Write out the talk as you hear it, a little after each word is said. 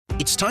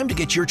It's time to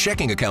get your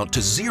checking account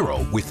to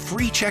zero with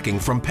free checking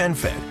from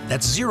PenFed.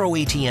 That's zero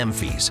ATM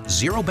fees,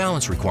 zero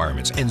balance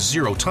requirements, and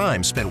zero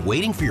time spent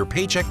waiting for your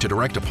paycheck to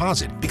direct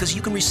deposit because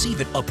you can receive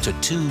it up to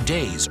 2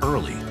 days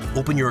early.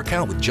 Open your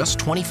account with just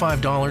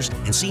 $25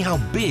 and see how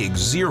big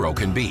zero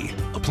can be.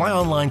 Apply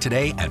online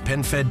today at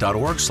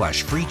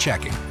PenFed.org/free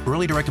checking.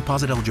 Early direct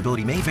deposit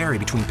eligibility may vary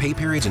between pay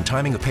periods and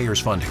timing of payer's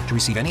funding. To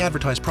receive any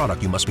advertised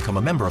product, you must become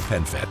a member of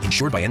PenFed,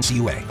 insured by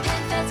NCUA.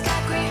 PenFed's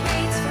got great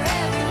rates for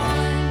everyone.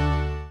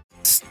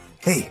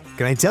 Hey,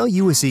 can I tell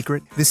you a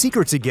secret? The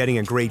secret to getting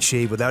a great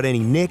shave without any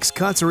nicks,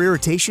 cuts, or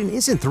irritation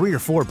isn't 3 or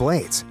 4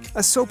 blades,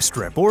 a soap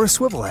strip, or a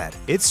swivel head.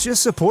 It's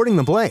just supporting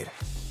the blade.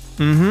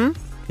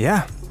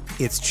 Yeah,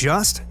 it's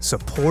just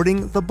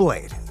supporting the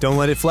blade. Don't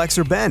let it flex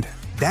or bend.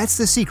 That's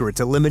the secret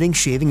to limiting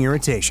shaving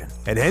irritation.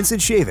 At Henson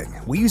Shaving,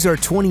 we use our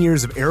 20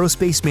 years of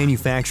aerospace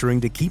manufacturing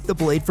to keep the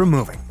blade from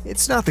moving.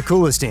 It's not the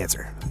coolest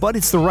answer, but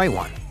it's the right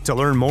one. To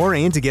learn more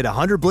and to get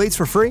 100 blades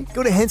for free,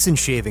 go to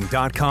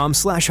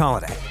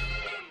hensonshaving.com/holiday.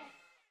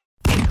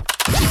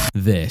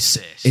 This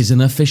is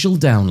an official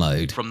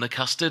download from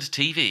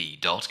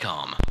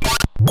thecustardtv.com.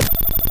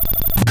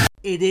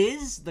 It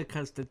is the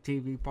Custard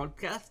TV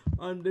podcast.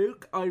 I'm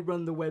Luke. I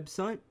run the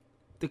website,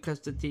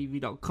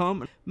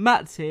 thecustardtv.com.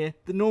 Matt's here,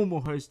 the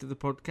normal host of the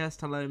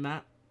podcast. Hello,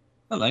 Matt.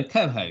 Hello,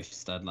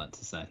 co-host, I'd like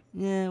to say.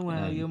 Yeah,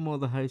 well, you're more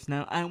the host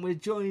now. And we're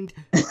joined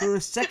for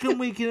a second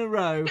week in a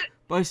row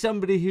by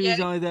somebody who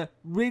is either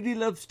really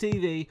loves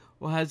TV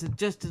or has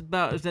just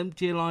about as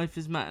empty a life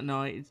as Matt and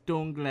I. It's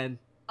Dawn Glen.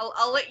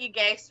 I'll let you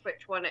guess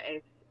which one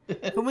it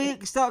is. Can we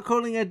start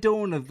calling her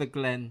Dawn of the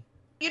Glen?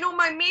 You know,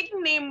 my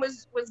maiden name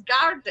was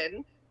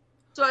Garden,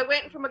 so I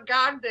went from a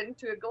garden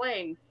to a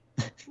glen.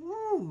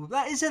 Ooh,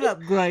 that is an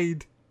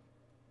upgrade.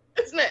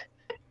 Isn't it?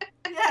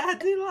 Yeah, I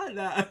do like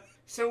that.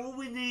 So all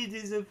we need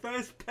is a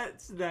first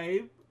pet's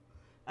name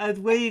and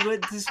where you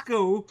went to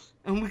school,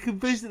 and we can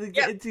basically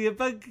get into your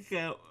bank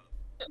account.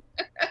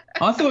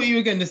 I thought you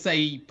were going to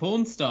say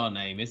porn star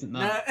name, isn't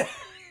that?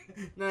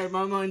 No,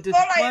 my mind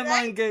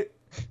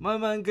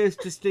goes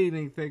to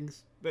stealing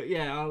things. But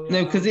yeah,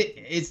 No, because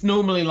it's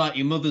normally like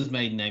your mother's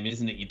maiden name,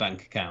 isn't it? Your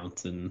bank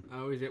account and.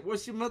 Oh, is it?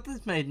 What's your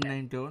mother's maiden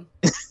name, Dawn?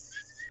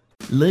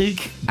 Luke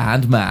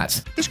and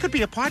Matt. This could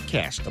be a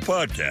podcast. A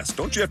podcast?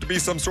 Don't you have to be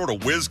some sort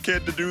of whiz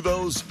kid to do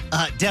those?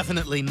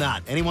 Definitely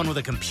not. Anyone with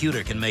a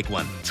computer can make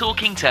one.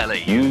 Talking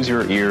telly. Use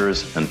your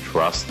ears and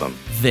trust them.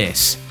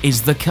 This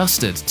is the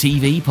Custard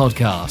TV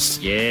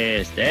podcast.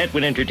 Yes, that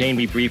would entertain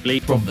me briefly.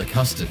 From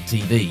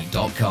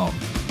thecustardtv.com.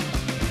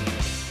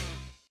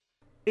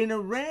 In a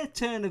rare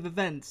turn of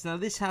events, now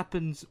this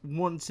happens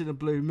once in a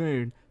blue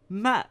moon,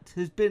 Matt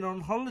has been on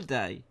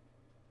holiday.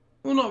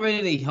 Well, not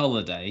really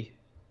holiday.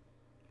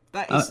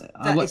 That is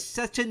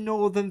such a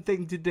northern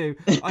thing to do.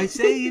 I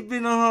say you've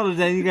been on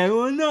holiday and you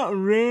go, well, not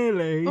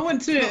really. I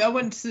went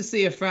to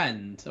see a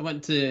friend. I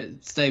went to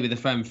stay with a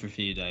friend for a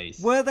few days.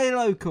 Were they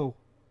local?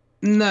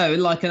 No,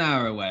 like an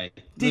hour away.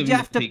 Did you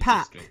have to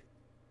pack? District.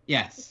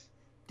 Yes.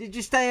 Did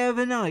you stay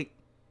overnight?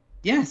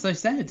 Yes, I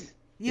said.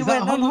 You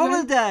went on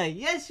holiday.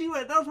 Yes, you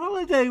went on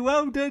holiday.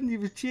 Well done.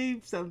 You've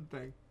achieved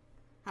something.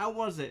 How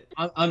was it?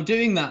 I'm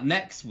doing that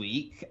next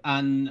week,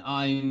 and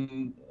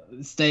I'm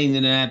staying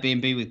in an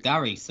Airbnb with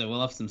Gary, so we'll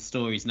have some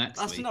stories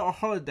next week. That's not a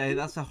holiday.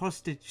 That's a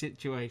hostage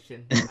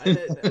situation. I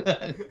don't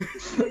know.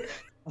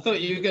 I thought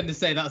you were going to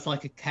say that's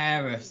like a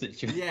carer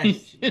situation.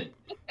 Yes.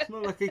 It's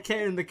more like a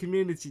care in the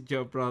community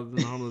job rather than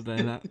a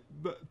holiday. That.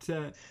 But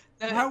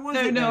how was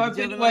it? No, I've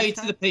been away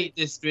to the Peak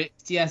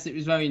District. Yes, it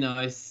was very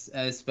nice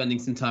spending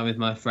some time with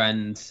my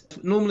friend.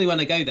 Normally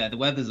when I go there, the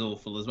weather's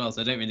awful as well,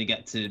 so I don't really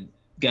get to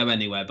go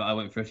anywhere, but I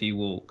went for a few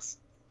walks.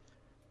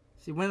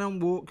 So you went on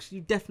walks,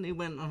 you definitely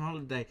went on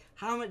holiday.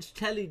 How much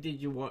telly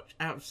did you watch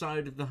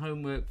outside of the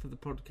homework for the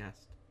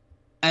podcast?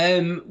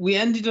 We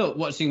ended up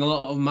watching a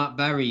lot of Matt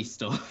Berry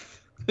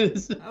stuff.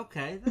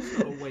 Okay, that's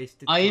not a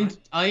wasted time.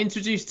 I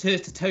introduced her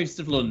to Toast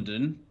of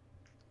London,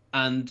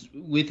 and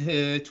with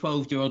her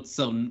 12-year-old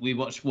son, we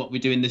watched What We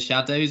Do in the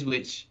Shadows,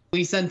 which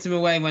we sent him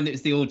away when it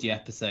was the audio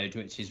episode,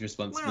 which is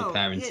responsible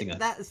parenting. Yeah,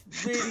 that's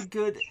really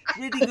good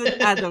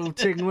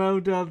adulting.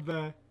 Well done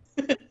there.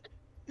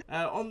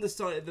 On the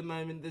site at the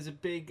moment, there's a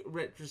big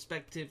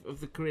retrospective of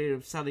the career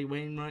of Sally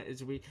Wainwright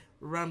as we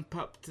ramp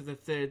up to the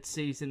 3rd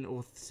season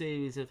or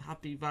series of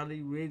Happy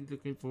Valley. Really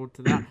looking forward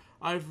to that.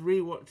 I've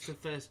rewatched the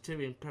first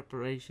 2 in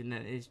preparation,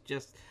 and it's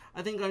just,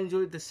 I think I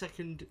enjoyed the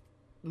second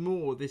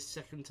more this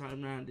second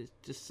time round. It's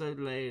just so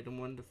layered and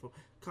wonderful.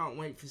 Can't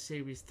wait for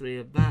series 3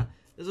 of that.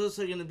 There's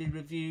also going to be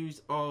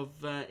reviews of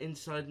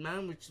Inside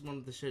Man, which is one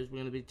of the shows we're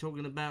going to be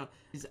talking about.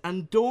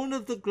 And Dawn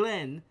of the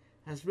Glen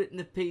has written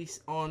a piece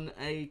on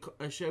a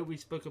show we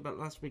spoke about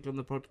last week on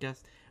the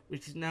podcast,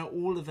 which is now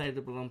all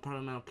available on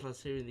Paramount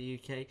Plus here in the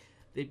UK.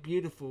 The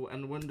beautiful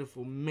and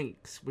wonderful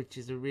Minx, which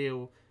is a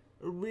real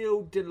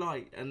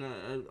delight, and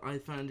I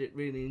found it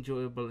really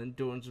enjoyable. And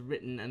Dawn's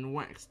written and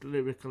waxed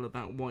lyrical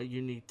about why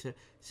you need to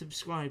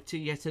subscribe to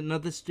yet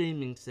another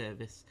streaming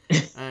service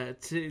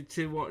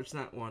to watch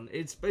that one.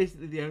 It's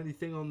basically the only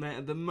thing on there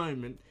at the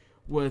moment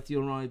worth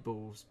your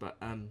eyeballs, but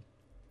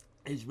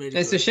It's really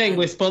It's good. a shame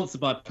we're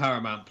sponsored by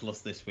Paramount Plus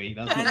this week.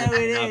 That's I not know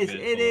an it is.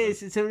 advert It for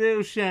is. It's a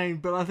real shame,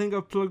 but I think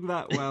I've plugged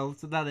that well.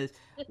 So that is.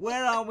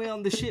 Where are we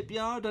on the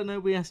shipyard? I know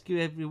we ask you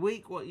every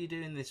week. What are you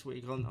doing this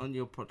week on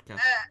your podcast?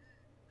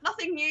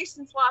 Nothing new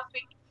since last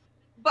week,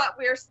 but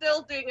we're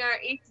still doing our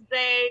A to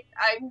Z.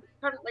 I'm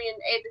currently in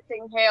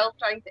editing hell,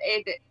 trying to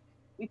edit.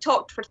 We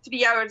talked for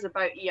 3 hours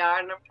about ER,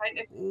 and I'm trying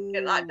to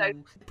get that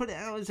down. Put it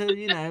out so,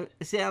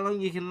 see how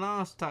long you can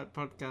last type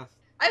podcast.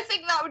 I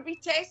think that would be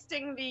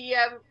testing the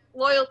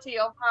loyalty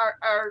of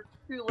our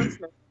true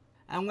listeners.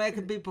 And where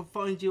can people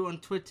find you on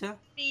Twitter?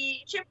 The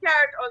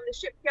Shipyard on the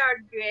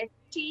Shipyard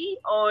UST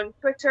on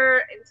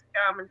Twitter,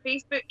 Instagram, and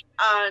Facebook,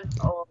 and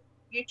on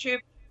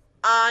YouTube.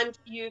 And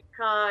you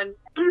can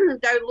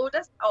download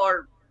us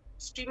or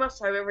stream us,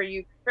 however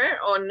you prefer,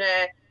 on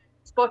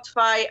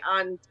Spotify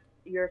and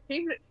your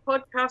favourite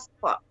podcast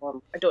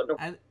platform. I don't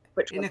know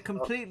which one. In a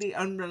completely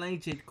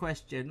unrelated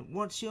question,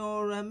 what's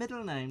your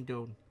middle name,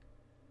 Dawn?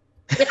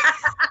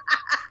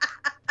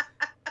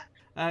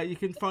 You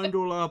can find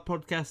all our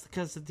podcasts, the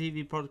Custard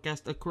TV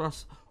podcast,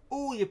 across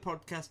all your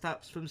podcast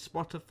apps, from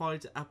Spotify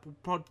to Apple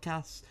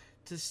Podcasts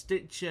to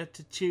Stitcher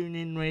to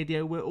TuneIn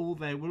Radio. We're all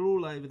there. We're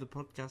all over the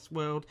podcast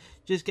world.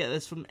 Just get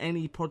us from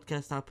any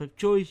podcast app of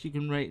choice. You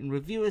can rate and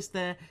review us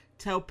there.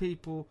 Tell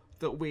people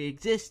that we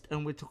exist,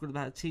 and we're talking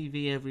about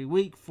TV every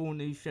week, 4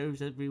 new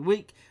shows every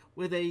week,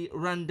 with a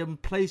random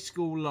play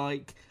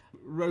school-like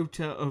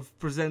rota of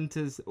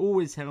presenters,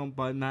 always held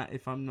by Matt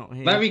if I'm not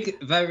here. Very,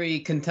 very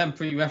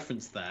contemporary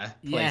reference there.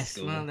 Play yes,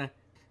 school. well,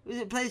 was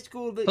it play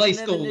school that Play you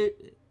never school.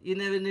 you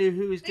never knew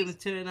who was going to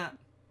turn up?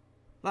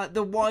 Like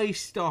the Y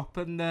stop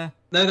and the...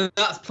 No,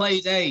 that's Play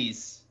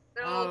Days.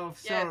 Oh,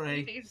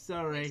 sorry.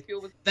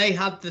 They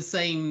had the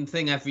same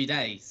thing every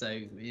day,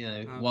 so,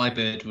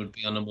 Y-Bird would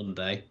be on a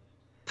Monday.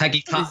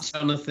 Peggy Patch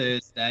on a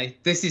Thursday.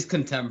 This is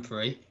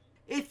contemporary.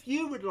 If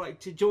you would like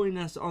to join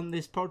us on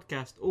this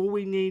podcast, all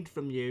we need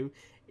from you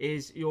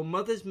is your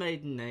mother's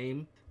maiden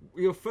name,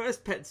 your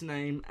first pet's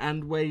name,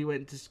 and where you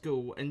went to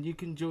school, and you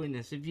can join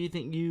us. If you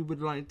think you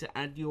would like to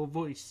add your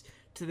voice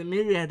to the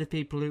myriad of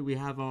people who we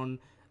have on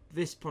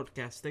this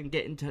podcast, then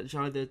get in touch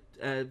either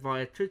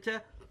via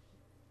Twitter.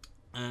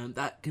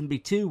 That can be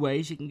 2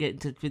 ways. You can get in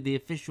touch with the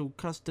official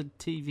Custard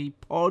TV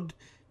Pod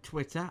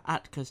Twitter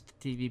at Custard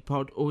TV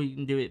Pod, or you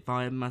can do it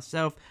via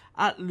myself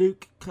at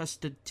Luke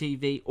Custard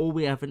TV, or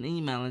we have an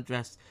email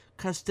address,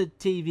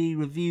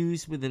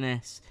 custardtvreviews with an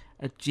S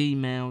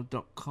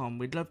 @gmail.com.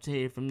 We'd love to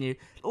hear from you.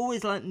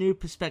 Always like new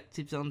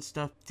perspectives on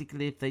stuff,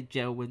 particularly if they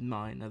gel with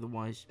mine.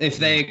 Otherwise, if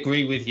they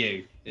agree with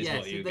you, is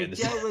what you're going to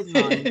say. If they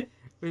gel with mine,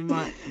 we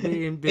might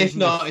be in business. If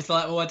not, it's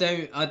like,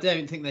 I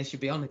don't think they should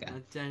be on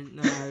again. I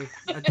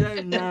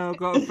don't know. I've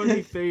got a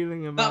funny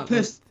feeling about that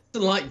person.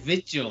 Like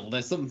Vigil,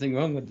 there's something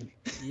wrong with them.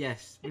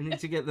 Yes, we need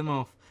to get them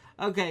off.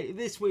 Okay,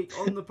 this week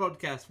on the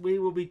podcast we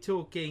will be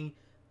talking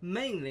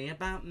mainly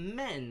about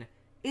men.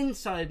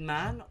 Inside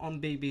Man on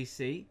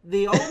BBC,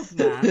 The Old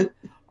Man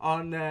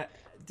on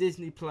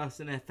Disney Plus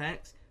and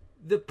FX,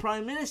 The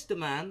Prime Minister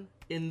Man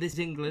in This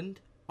England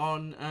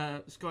on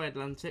Sky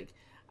Atlantic,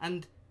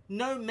 and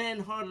No Men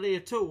Hardly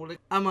at All,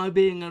 Am I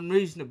Being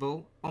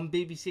Unreasonable on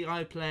BBC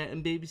iPlayer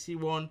and BBC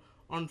One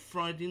on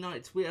Friday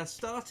nights. We are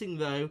starting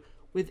though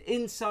with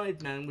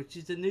Inside Man, which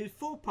is a new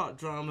 4-part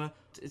drama.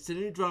 It's a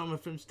new drama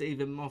from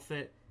Steven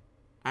Moffat,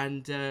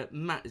 and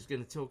Matt is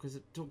going to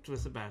talk to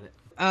us about it.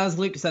 As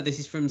Luke said, this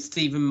is from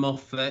Steven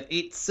Moffat.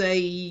 It's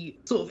a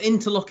sort of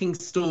interlocking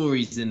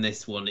stories in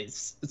this one.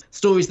 It's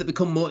stories that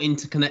become more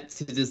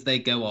interconnected as they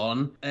go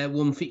on.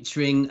 One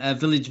featuring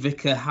village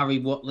vicar Harry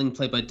Watling,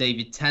 played by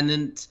David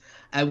Tennant.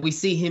 We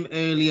see him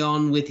early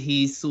on with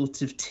his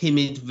sort of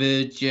timid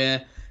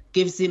verger,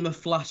 gives him a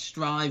flash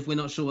drive. We're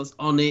not sure what's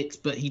on it,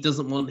 but he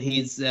doesn't want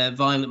his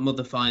violent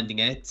mother finding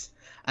it.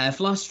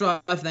 Flash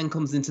drive then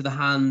comes into the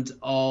hand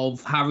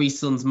of Harry's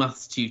son's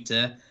maths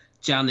tutor,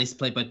 Janice,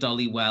 played by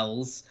Dolly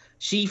Wells.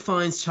 She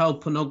finds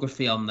child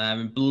pornography on there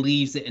and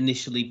believes it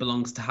initially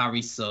belongs to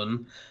Harry's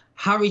son.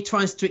 Harry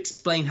tries to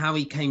explain how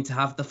he came to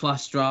have the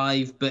flash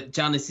drive, but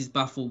Janice is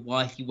baffled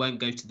why he won't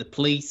go to the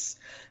police.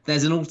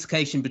 There's an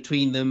altercation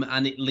between them,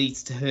 and it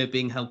leads to her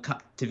being held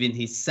captive in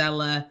his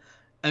cellar.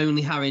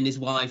 Only Harry and his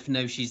wife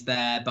know she's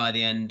there by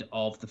the end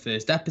of the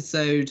first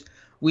episode.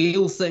 We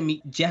also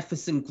meet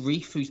Jefferson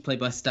Grief, who's played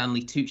by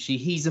Stanley Tucci.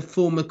 He's a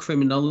former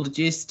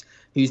criminologist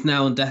who's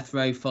now on death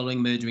row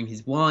following murdering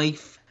his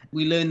wife.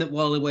 We learn that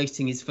while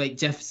awaiting his fate,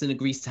 Jefferson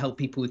agrees to help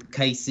people with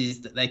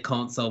cases that they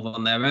can't solve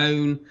on their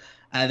own.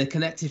 The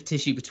connective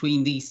tissue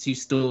between these two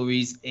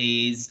stories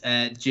is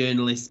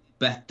journalist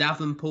Beth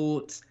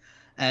Davenport.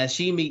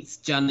 She meets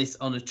Janice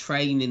on a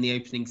train in the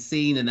opening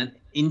scene and then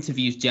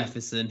interviews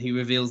Jefferson, who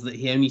reveals that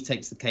he only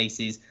takes the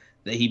cases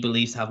that he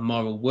believes have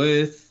moral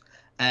worth.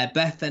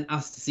 Beth then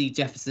asks to see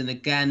Jefferson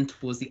again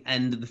towards the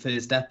end of the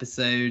first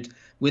episode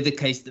with a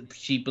case that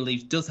she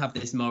believes does have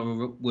this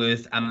moral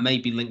worth and may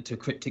be linked to a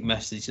cryptic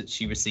message that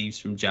she receives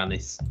from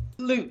Janice.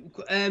 Luke,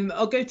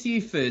 I'll go to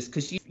you first,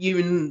 because you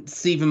and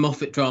Steven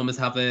Moffat dramas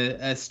have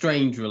a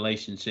strange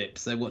relationship.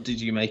 So what did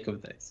you make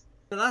of this?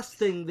 The last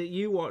thing that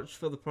you watched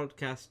for the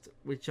podcast,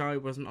 which I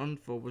wasn't on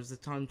for, was The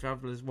Time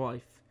Traveller's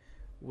Wife,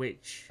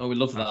 which... Oh, we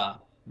love that.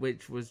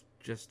 Which was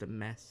just a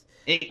mess.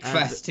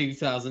 Ickfest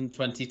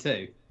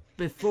 2022.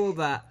 Before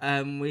that,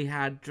 we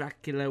had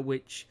Dracula,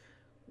 which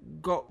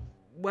got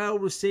well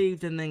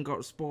received and then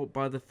got spoiled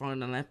by the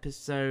final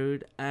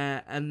episode.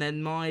 And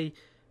then my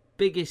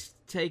biggest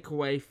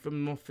takeaway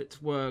from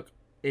Moffat's work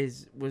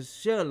was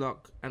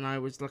Sherlock, and I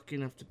was lucky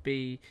enough to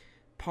be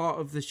part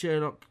of the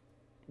Sherlock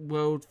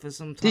world for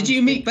some time. Did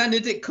you meet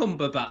Benedict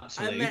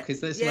Cumberbatch, Luke?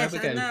 Because that's where we're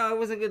going. No, I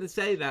wasn't going to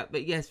say that,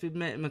 but yes, we've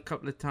met him a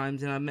couple of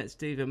times, and I met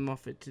Steven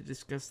Moffat to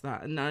discuss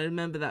that, and I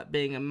remember that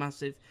being a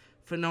massive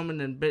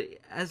phenomenon. But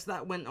as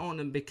that went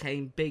on and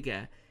became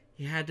bigger,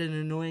 he had an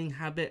annoying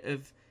habit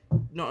of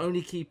not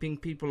only keeping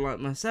people like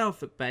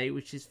myself at bay,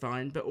 which is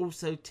fine, but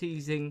also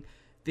teasing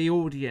the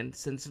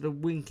audience and sort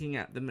of winking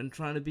at them and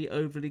trying to be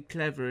overly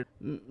clever,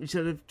 and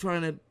sort of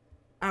trying to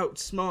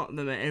outsmart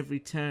them at every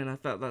turn. I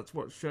felt that's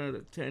what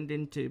Sherlock turned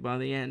into by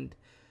the end.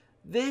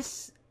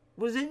 This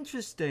was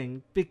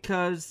interesting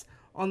because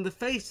on the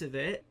face of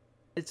it,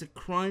 it's a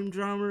crime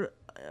drama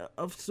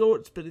of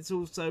sorts, but it's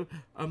also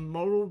a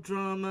moral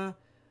drama.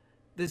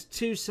 There's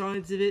two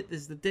sides of it.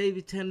 There's the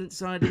David Tennant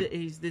side of it.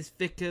 He's this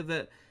vicar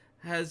that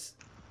has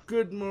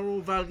good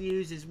moral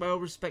values, is well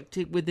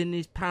respected within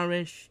his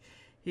parish.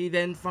 He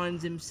then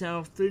finds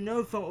himself, through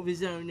no fault of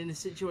his own, in a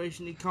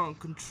situation he can't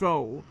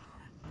control.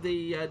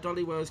 The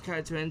Dolly Wells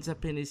character ends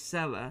up in his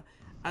cellar,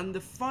 and the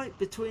fight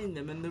between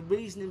them and the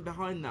reasoning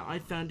behind that I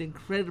found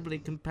incredibly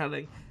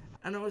compelling,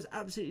 and I was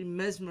absolutely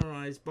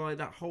mesmerised by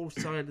that whole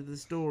side of the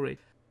story.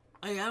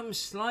 I am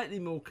slightly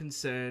more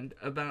concerned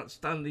about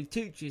Stanley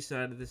Tucci's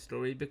side of the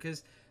story,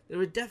 because there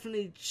are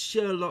definitely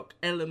Sherlock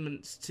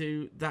elements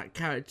to that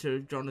character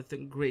of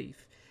Jonathan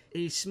Grief.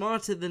 He's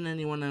smarter than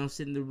anyone else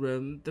in the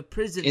room. The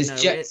prison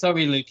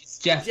Sorry, Luke. It's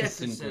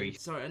Jefferson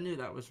Grief. Sorry, I knew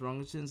that was wrong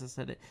as soon as I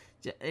said it.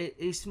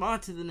 He's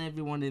smarter than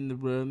everyone in the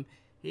room.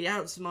 He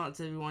outsmarts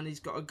everyone.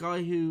 He's got a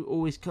guy who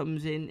always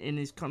comes in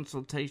his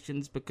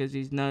consultations because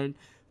he's known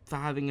for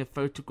having a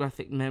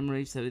photographic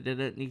memory, so they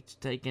don't need to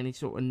take any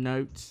sort of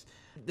notes.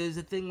 There's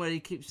a thing where he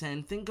keeps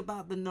saying, think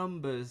about the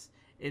numbers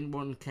in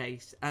one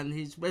case, and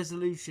his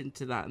resolution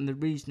to that and the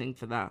reasoning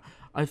for that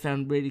I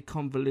found really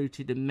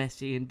convoluted and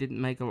messy and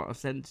didn't make a lot of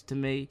sense to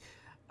me.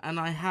 And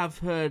I have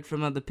heard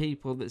from other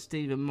people that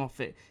Steven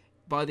Moffat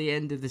by the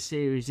end of the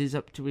series is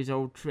up to his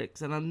old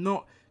tricks, and I'm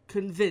not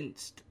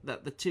convinced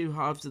that the two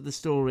halves of the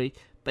story,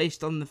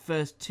 based on the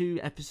first 2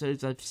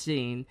 episodes I've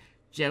seen,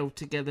 gel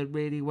together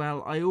really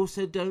well. I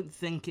also don't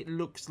think it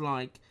looks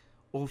like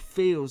or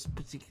feels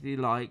particularly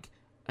like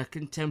a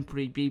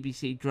contemporary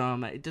BBC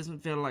drama. It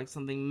doesn't feel like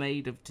something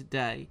made of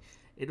today.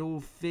 It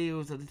all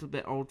feels a little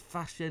bit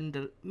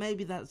old-fashioned.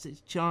 Maybe that's its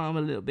charm,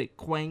 a little bit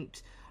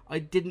quaint. I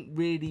didn't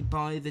really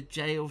buy the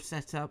jail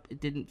setup. It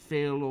didn't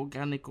feel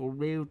organic or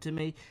real to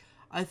me.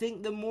 I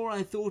think the more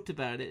I thought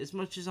about it, as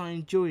much as I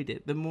enjoyed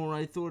it, the more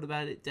I thought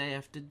about it day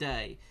after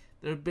day.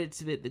 There are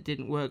bits of it that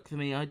didn't work for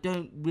me. I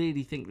don't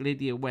really think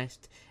Lydia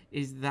West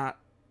is that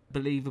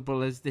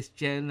believable as this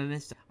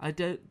journalist. I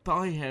don't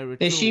buy her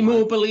at all. Is she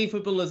more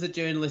believable as a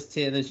journalist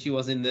here than she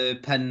was in the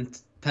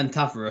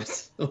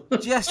Pentaverate?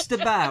 Just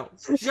about,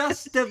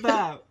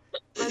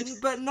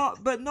 but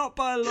not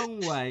by a long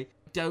way.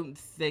 Don't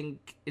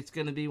think it's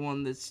going to be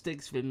one that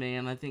sticks with me,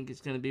 and I think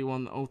it's going to be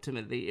one that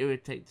ultimately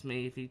irritates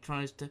me if he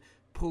tries to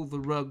pull the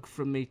rug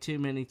from me too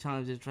many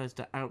times and tries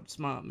to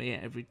outsmart me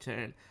at every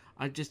turn.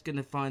 I'm just going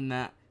to find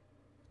that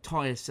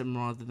tiresome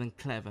rather than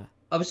clever.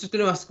 I was just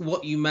going to ask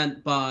what you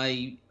meant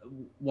by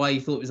why you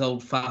thought it was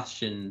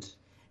old-fashioned.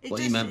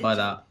 You meant by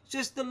that?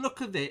 Just the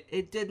look of it.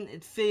 It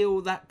didn't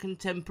feel that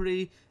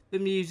contemporary. The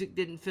music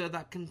didn't feel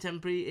that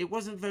contemporary. It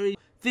wasn't very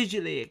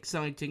visually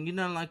exciting. You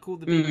know, like all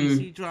the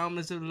BBC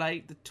dramas of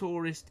late, The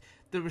Tourist,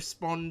 The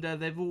Responder,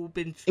 they've all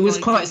been... It was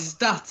quite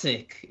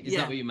static. Is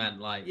that what you meant?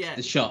 Like,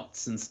 the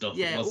shots and stuff.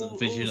 Yeah, it wasn't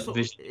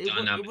visually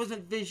dynamic. It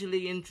wasn't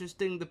visually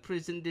interesting. The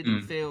prison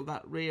didn't feel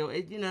that real.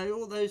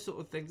 All those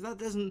sort of things. That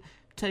doesn't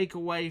take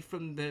away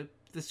from the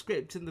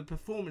script and the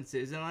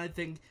performances, and I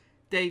think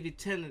David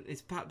Tennant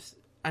is perhaps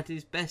at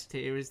his best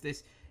here.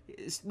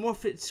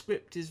 Moffat's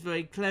script is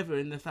very clever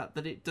in the fact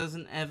that it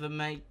doesn't ever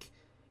make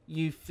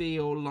you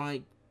feel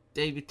like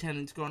David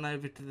Tennant's gone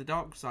over to the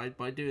dark side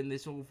by doing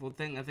this awful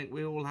thing. I think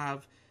we all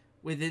have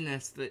within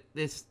us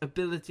this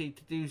ability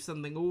to do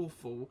something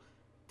awful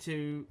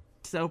to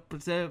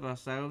self-preserve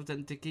ourselves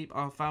and to keep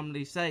our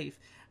family safe,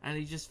 and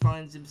he just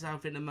finds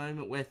himself in a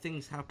moment where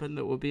things happen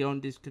that were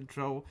beyond his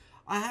control.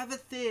 I have a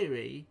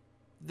theory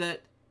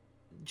that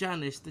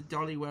Janice, the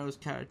Dolly Wells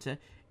character,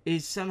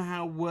 is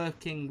somehow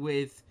working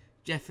with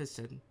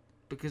Jefferson,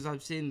 because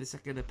I've seen the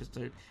second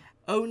episode.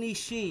 Only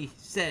she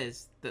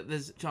says that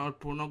there's child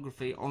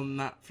pornography on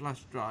that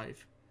flash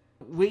drive.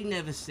 We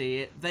never see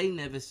it, they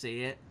never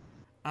see it.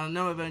 I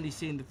know I've only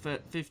seen the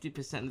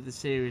 50% of the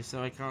series,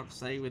 so I can't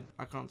say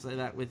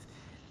that with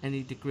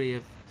any degree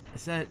of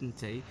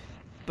certainty.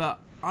 but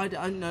I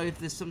don't know if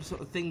there's some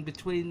sort of thing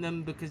between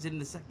them, because in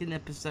the second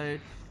episode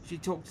she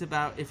talks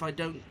about, if I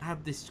don't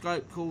have this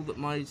Skype call that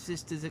my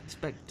sister's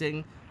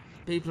expecting,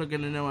 people are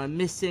going to know I'm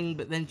missing.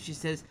 But then she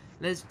says,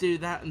 let's do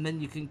that and then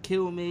you can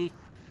kill me.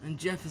 And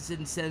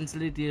Jefferson sends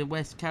Lydia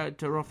West's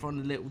character off on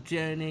a little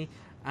journey,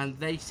 and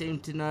they seem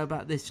to know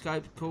about this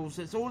Skype call.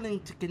 So it's all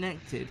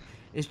interconnected.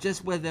 It's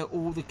just whether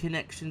all the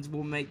connections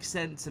will make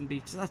sense and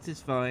be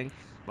satisfying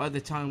by the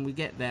time we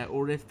get there,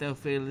 or if they'll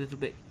feel a little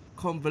bit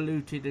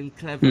convoluted and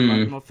clever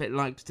like Moffat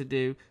likes to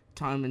do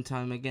time and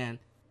time again.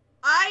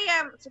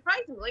 I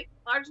surprisingly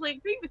largely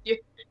agree with you.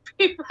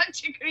 Pretty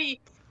much agree.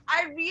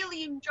 I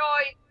really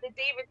enjoyed the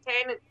David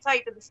Tennant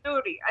side of the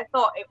story. I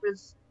thought it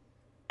was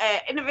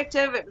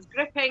innovative, it was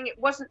gripping, it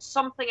wasn't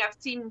something I've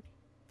seen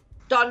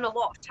done a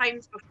lot of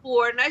times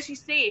before. And as you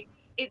say,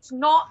 it's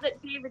not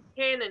that David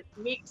Tennant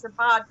makes a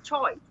bad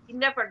choice. He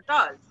never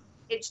does.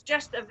 It's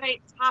just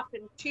events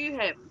happen to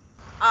him.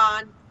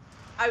 And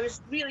I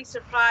was really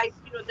surprised,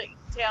 that he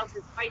tells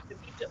his wife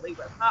immediately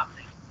what's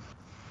happening.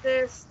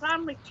 The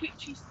Stanley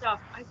Tucci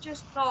stuff, I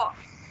just thought,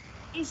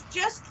 it's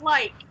just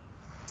like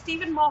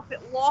Steven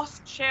Moffat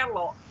lost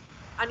Sherlock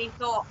and he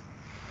thought,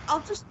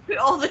 I'll just put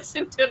all this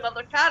into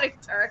another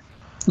character.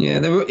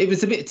 Yeah, it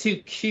was a bit too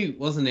cute,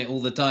 wasn't it?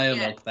 All the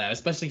dialogue there,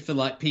 especially for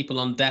like people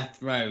on death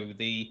row.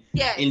 The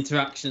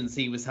interactions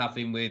he was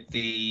having with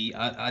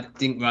I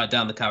didn't write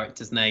down the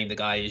character's name. The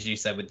guy, as you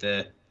said, with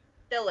Dylan,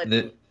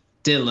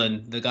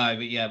 the guy,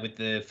 with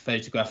the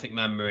photographic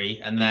memory,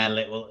 and their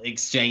little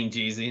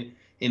exchanges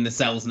in the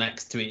cells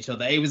next to each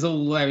other. It was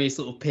all very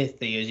sort of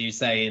pithy, as you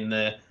say, in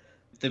the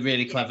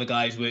really clever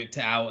guys worked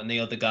it out, and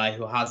the other guy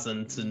who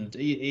hasn't, and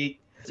it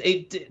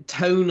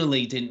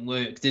tonally didn't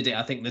work, did it?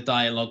 I think the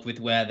dialogue with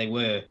where they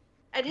were.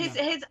 And his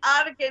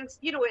arrogance,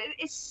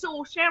 it's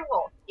so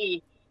Sherlock-y.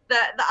 The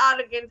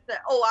arrogance that,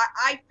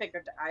 I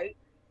figured it out.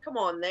 Come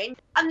on, then.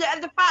 And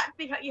the fact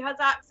that he has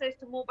access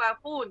to mobile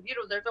phones.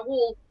 There's a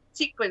whole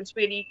sequence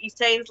where he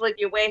sends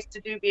Lydia West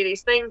to do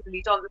various things, and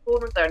he's on the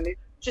phone with her, and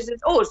she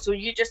says, so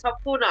you just have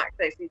phone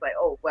access? He's like,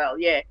 well,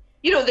 yeah.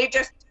 They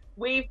just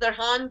wave their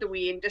hand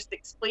away and just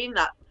explain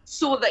that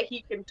so that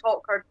he can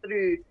talk her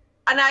through.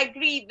 And I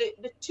agree that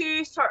the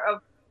two sort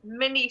of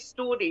mini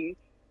stories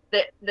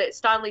that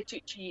Stanley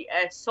Tucci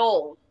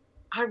solved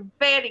are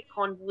very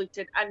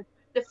convoluted. And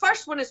the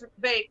first one is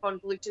very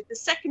convoluted. The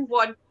second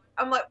one,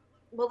 I'm like,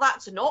 well,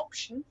 that's an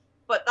option,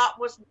 but that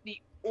wasn't the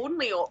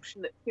only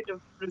option that could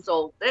have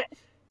resolved it.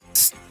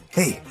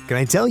 Hey, can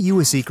I tell you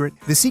a secret?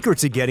 The secret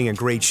to getting a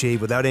great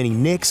shave without any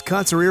nicks,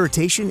 cuts, or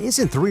irritation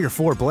isn't 3 or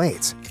 4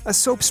 blades, a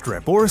soap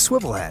strip, or a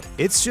swivel head.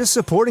 It's just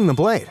supporting the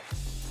blade.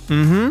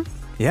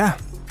 Yeah,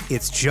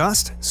 it's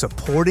just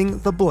supporting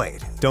the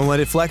blade. Don't let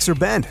it flex or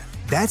bend.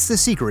 That's the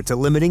secret to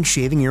limiting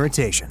shaving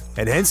irritation.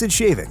 At Henson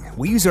Shaving,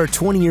 we use our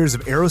 20 years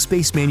of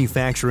aerospace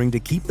manufacturing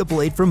to keep the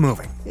blade from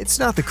moving. It's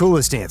not the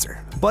coolest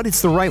answer, but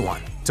it's the right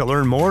one. To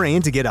learn more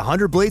and to get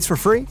 100 blades for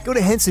free, go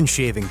to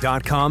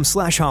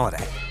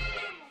hensonshaving.com/holiday.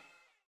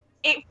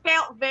 It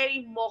felt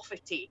very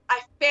Moffat-y.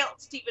 I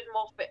felt Steven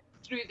Moffat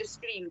through the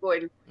screen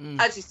going,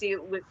 as you say,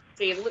 look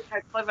how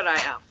clever I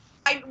am.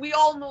 We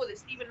all know that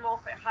Steven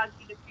Moffat has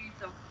been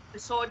accused of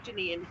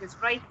misogyny in his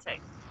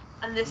writing.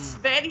 And this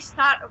very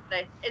start of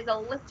this is a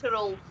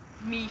literal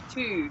Me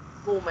Too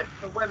moment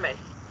for women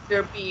who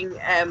are being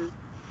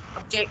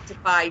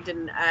objectified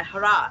and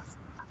harassed.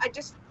 I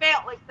just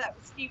felt like that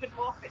was Steven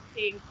Moffat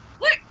saying,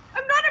 look,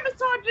 I'm not a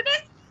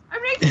misogynist,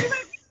 I'm writing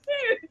about Me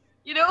Too.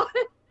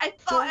 I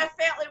felt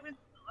it was...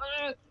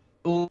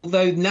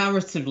 Although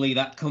narratively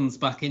that comes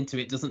back into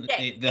it, doesn't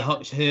it?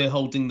 Her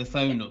holding the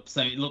phone up,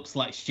 so it looks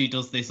like she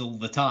does this all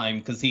the time,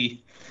 because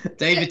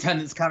David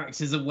Tennant's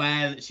character's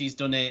aware that she's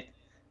done it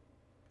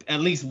at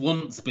least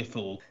once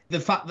before. The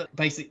fact that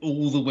basically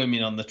all the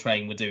women on the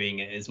train were doing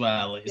it as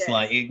well, it's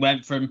like it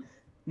went from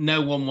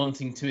no one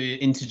wanting to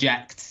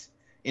interject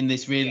in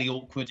this really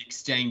awkward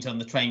exchange on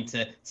the train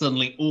to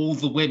suddenly all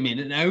the women,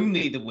 and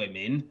only the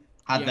women,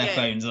 had their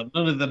phones up.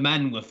 None of the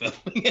men were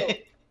filming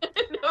it.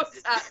 No,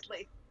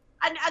 exactly.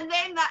 And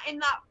then in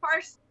that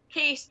first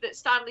case that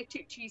Stanley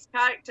Tucci's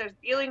character is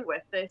dealing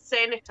with, the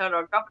senator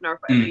or governor,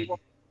 whatever you want,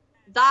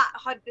 that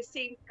had the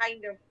same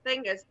kind of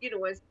thing as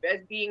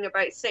being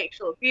about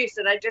sexual abuse.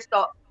 And I just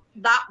thought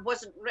that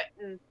wasn't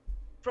written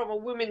from a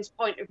woman's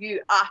point of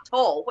view at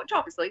all, which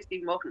obviously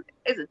Steven Moffat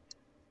isn't.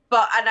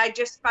 And I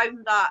just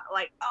found that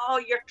like,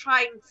 you're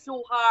trying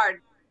so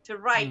hard to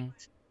write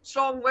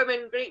strong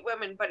women, great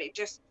women, but it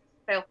just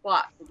fell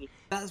flat for me.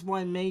 That's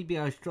why maybe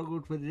I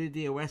struggled with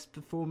Lydia West's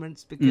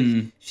performance,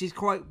 because she's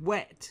quite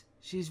wet.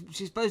 She's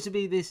supposed to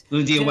be this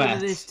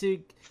journalist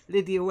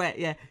Lydia Wet,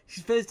 yeah.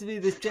 She's supposed to be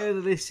this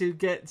journalist who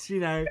gets,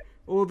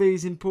 all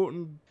these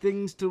important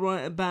things to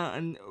write about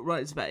and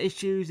writes about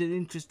issues and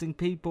interesting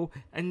people,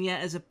 and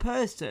yet as a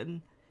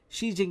person,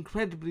 she's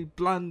incredibly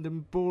bland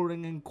and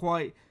boring and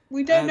quite.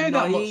 We don't know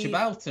that much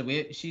about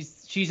her.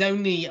 She's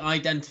only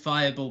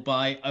identifiable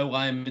by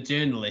I'm a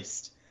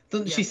journalist.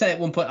 Doesn't she say at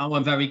one point,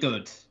 I'm very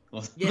good?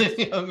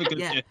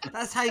 Yes.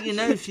 That's how you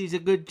know she's a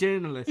good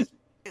journalist.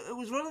 It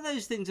was one of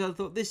those things I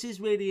thought, this is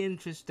really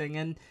interesting,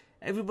 and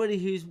everybody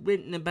who's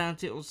written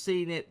about it or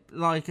seen it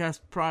like us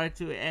prior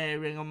to it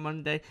airing on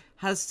Monday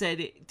has said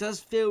it does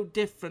feel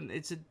different.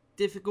 It's a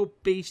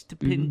difficult beast to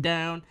pin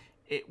down,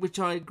 which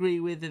I agree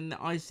with and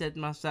I said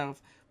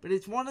myself. But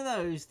it's one of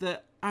those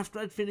that after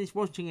I'd finished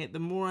watching it, the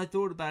more I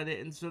thought about it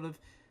and sort of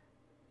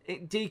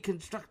it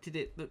deconstructed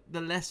it,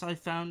 the less I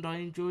found I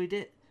enjoyed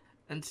it.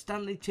 And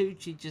Stanley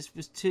Tucci just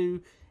was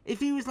too... If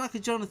he was like a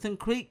Jonathan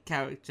Creek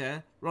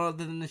character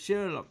rather than a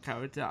Sherlock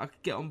character, I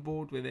could get on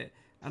board with it.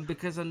 And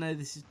because I know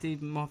this is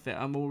Steven Moffat,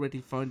 I'm already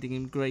finding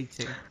him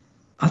grating.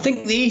 I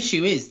think the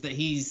issue is that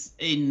he's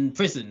in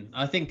prison.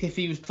 I think if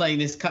he was playing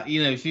this,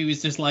 if he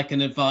was just like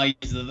an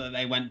advisor that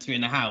they went to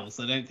in a house,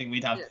 I don't think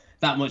we'd have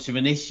that much of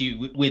an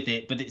issue with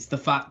it. But it's the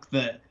fact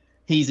that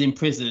he's in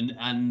prison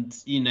and,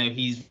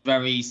 he's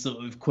very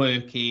sort of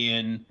quirky.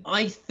 And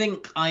I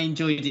think I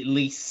enjoyed it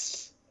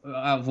least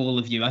out of all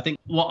of you. I think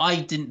what I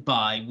didn't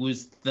buy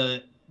was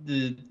the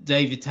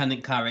David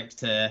Tennant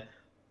character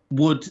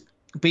would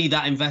be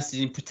that invested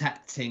in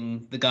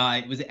protecting the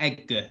guy. Was it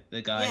Edgar,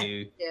 the guy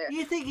who... Yeah.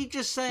 You think he'd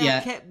just say, I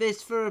kept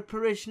this for a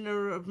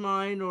parishioner of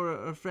mine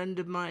or a friend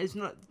of mine. It's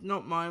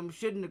not mine. We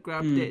shouldn't have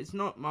grabbed it. It's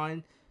not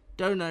mine.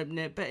 Don't open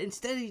it. But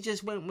instead he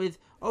just went with,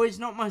 oh, it's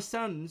not my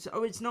son's.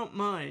 Oh, it's not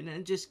mine.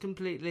 And just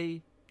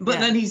completely... But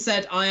then he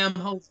said, I am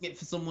holding it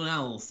for someone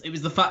else. It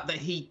was the fact that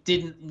he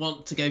didn't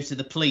want to go to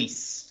the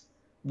police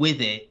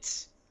with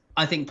it.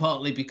 I think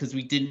partly because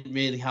we didn't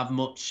really have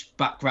much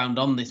background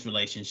on this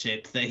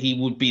relationship, that he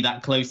would be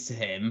that close to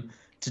him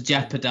to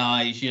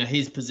jeopardise,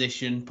 his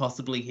position,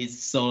 possibly his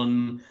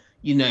son.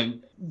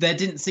 There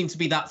didn't seem to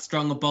be that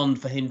strong a bond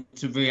for him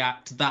to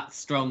react that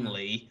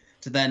strongly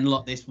to then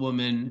lock this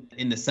woman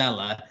in the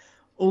cellar.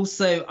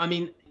 Also, I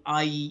mean,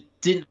 I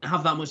didn't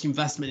have that much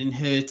investment in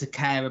her to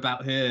care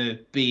about her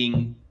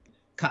being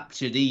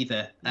captured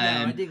either. No,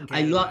 I didn't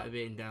care about her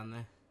being down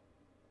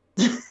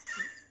there.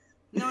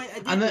 No, I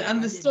didn't.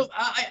 And the stuff,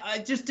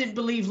 I just didn't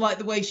believe like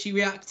the way she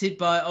reacted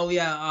by,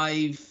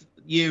 I've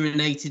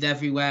urinated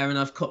everywhere and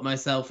I've cut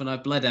myself and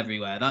I've bled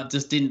everywhere. That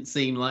just didn't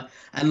seem like,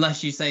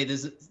 unless you say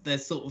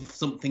there's sort of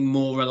something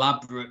more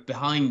elaborate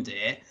behind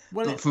it.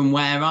 Well, but from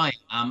where I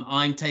am,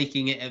 I'm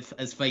taking it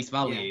as face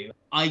value. Yeah.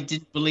 I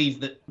didn't believe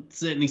that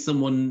certainly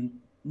someone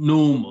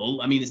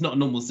normal, I mean, it's not a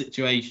normal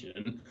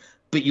situation,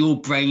 but your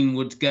brain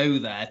would go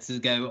there to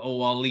go,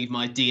 I'll leave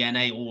my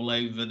DNA all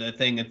over the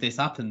thing if this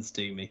happens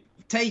to me.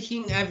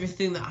 Taking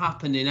everything that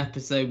happened in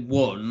episode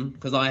 1,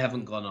 because I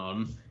haven't gone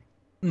on,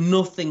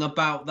 nothing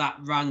about that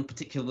rang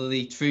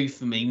particularly true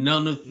for me.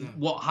 None of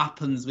what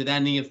happens with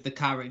any of the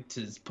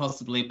characters,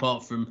 possibly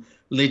apart from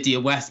Lydia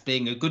West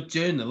being a good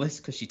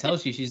journalist, because she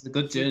tells you she's a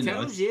good journalist. She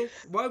tells you.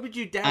 Why would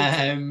you doubt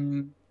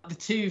it? The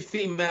two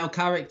female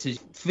characters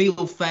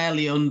feel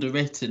fairly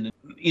underwritten.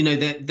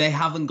 They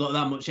haven't got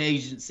that much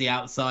agency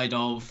outside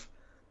of,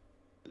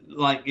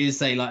 like you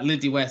say, like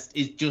Lydia West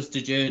is just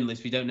a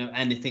journalist. We don't know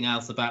anything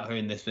else about her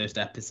in this first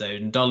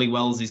episode. And Dolly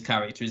Wells'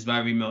 character is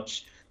very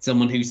much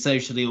someone who's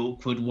socially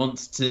awkward,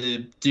 wants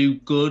to do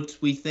good,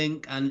 we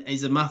think, and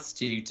is a maths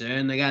tutor.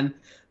 And again,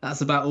 that's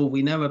about all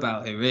we know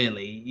about her,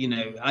 really.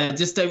 I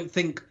just don't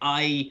think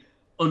I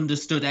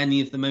understood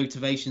any of the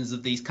motivations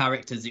of these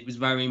characters. It was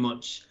very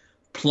much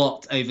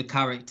plot over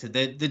character.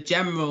 The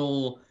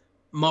general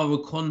moral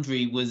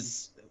quandary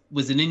was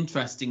an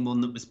interesting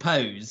one that was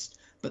posed.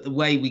 But the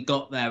way we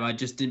got there, I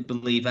just didn't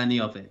believe any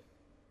of it.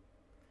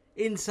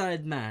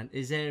 Inside Man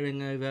is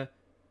airing over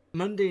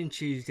Monday and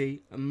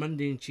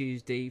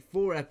Tuesday,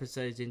 4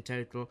 episodes in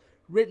total,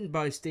 written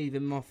by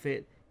Steven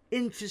Moffat.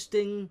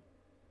 Interesting,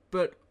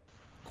 but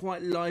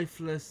quite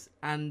lifeless,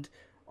 and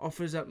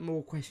offers up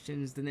more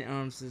questions than it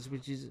answers,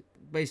 which is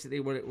basically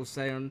what it will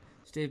say on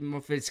Steven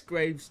Moffat's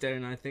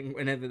gravestone, I think,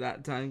 whenever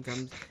that time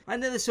comes. I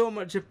never saw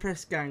much of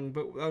Press Gang,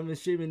 but I'm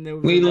assuming there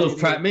was...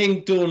 Me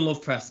and Dawn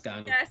love Press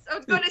Gang. Yes, I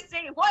was going to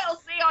say, what I'll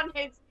say on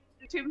his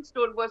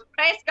tombstone was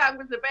Press Gang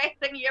was the best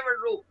thing he ever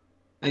wrote.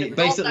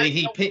 Basically,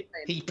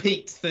 he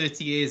peaked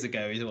 30 years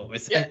ago, is what we're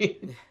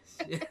saying.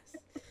 Yes.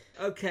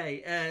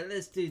 Okay,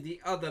 let's do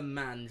the other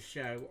man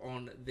show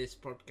on this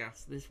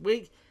podcast this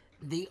week.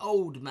 The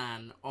Old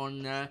Man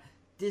on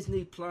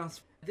Disney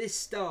Plus. This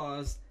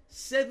stars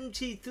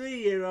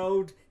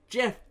 73-year-old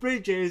Jeff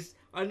Bridges.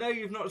 I know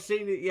you've not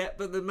seen it yet,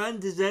 but the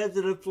man deserves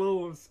an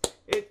applause.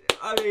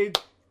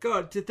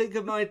 God, to think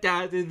of my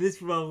dad in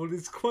this role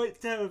is quite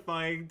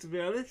terrifying, to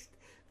be honest.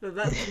 But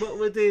that's what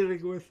we're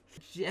dealing with.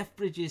 Jeff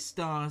Bridges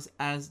stars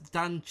as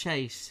Dan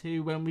Chase,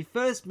 who, when we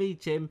first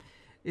meet him,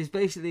 is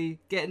basically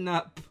getting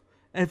up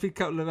every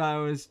couple of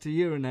hours to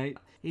urinate.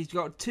 He's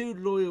got 2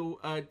 loyal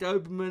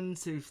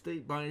Dobermans who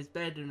sleep by his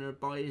bed and are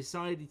by his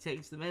side. He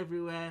takes them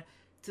everywhere,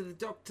 to the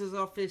doctor's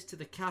office, to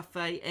the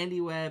cafe,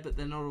 anywhere, but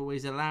they're not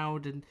always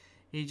allowed, and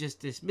he just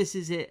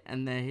dismisses it,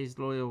 and they're his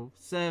loyal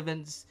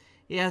servants.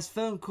 He has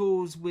phone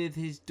calls with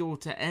his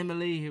daughter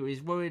Emily, who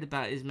is worried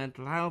about his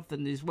mental health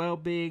and his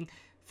well-being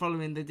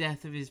following the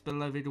death of his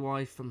beloved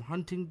wife from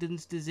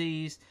Huntington's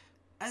disease.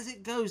 As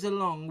it goes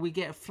along, we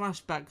get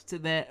flashbacks to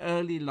their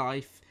early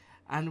life,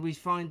 and we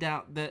find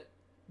out that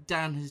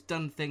Dan has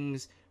done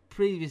things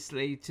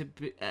previously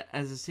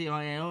as a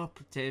CIA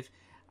operative,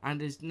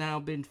 and has now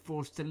been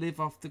forced to live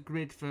off the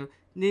grid for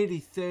nearly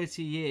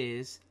 30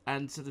 years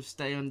and sort of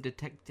stay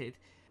undetected.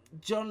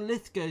 John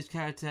Lithgow's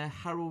character,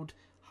 Harold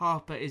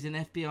Harper, is an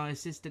FBI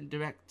assistant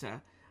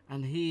director,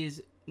 and he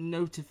is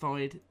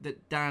notified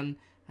that Dan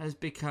has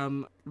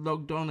become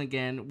logged on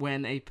again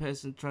when a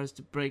person tries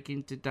to break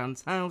into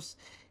Dan's house.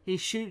 He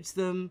shoots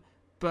them,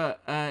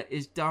 but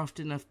is daft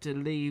enough to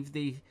leave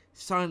the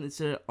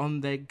silencer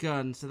on their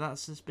gun, so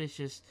that's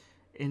suspicious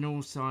in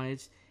all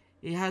sides.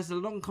 He has a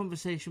long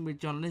conversation with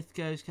John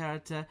Lithgow's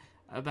character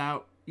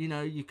about,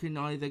 you can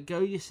either go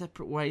your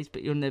separate ways,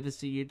 but you'll never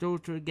see your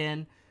daughter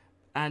again,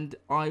 and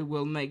I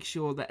will make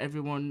sure that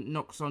everyone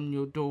knocks on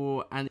your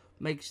door and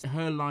makes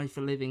her life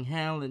a living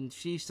hell, and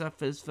she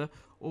suffers for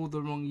all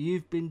the wrong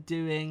you've been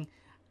doing.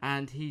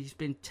 And he's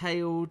been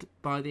tailed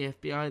by the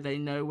FBI. They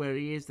know where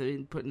he is. They've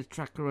been putting a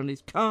tracker on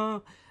his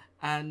car.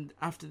 And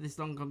after this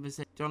long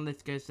conversation, John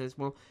Lithgow says,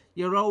 well,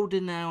 you're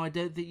older now. I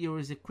don't think you're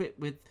as equipped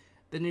with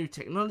the new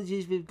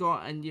technologies we've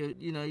got, and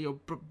your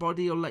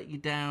body will let you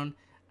down.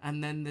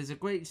 And then there's a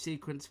great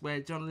sequence where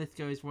John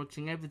Lithgow is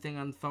watching everything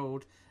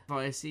unfold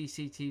via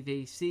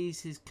CCTV,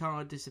 sees his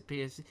car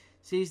disappear,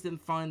 sees them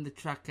find the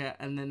tracker,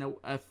 and then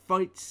a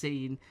fight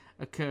scene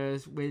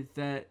occurs with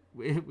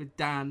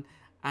Dan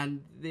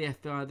and the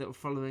FBI that were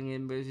following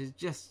him, which is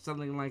just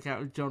something like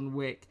out of John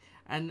Wick.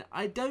 And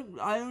I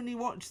only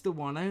watched the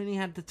one. I only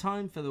had the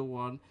time for the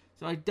one,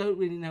 so I don't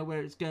really know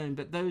where it's going.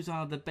 But those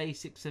are the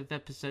basics of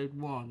episode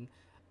 1.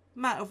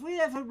 Matt, have we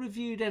ever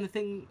reviewed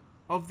anything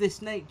of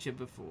this nature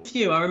before?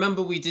 I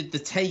remember we did the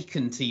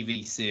Taken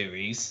TV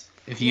series.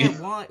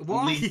 Why?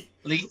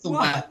 Lethal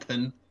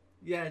Weapon.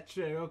 Yeah,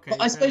 true. Okay.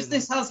 But I suppose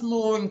this has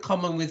more in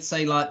common with,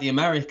 say, like the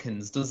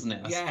Americans, doesn't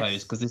it? I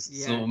suppose, because this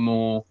is sort of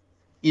more.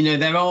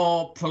 There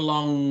are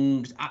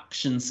prolonged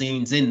action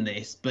scenes in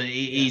this, but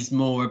it is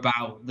more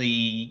about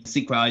the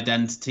secret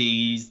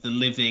identities, the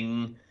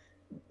living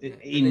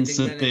in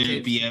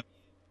suburbia.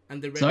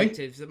 And the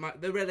relatives,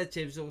 the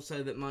relatives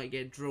also that might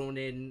get drawn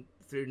in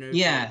through no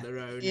fault of their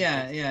own.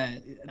 Yeah.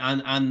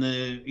 And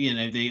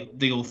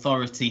the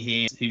authority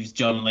here, who's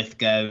John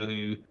Lithgow,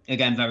 who,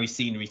 again, very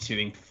scenery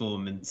chewing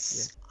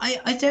performance.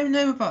 Yeah. I don't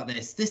know about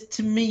this. This,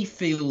 to me,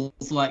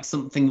 feels like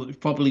something that would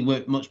probably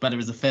work much better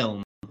as a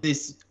film.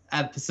 This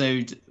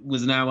episode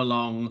was an hour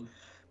long,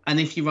 and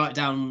if you write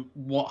down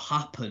what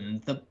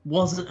happened, there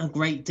wasn't a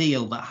great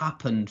deal that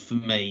happened for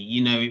me.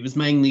 It was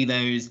mainly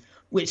those,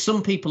 which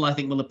some people I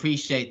think will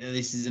appreciate, that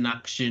this is an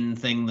action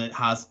thing that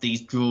has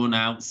these drawn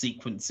out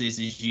sequences.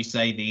 As you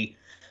say,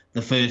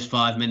 the first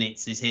 5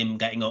 minutes is him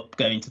getting up,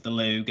 going to the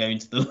loo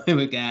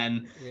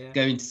again,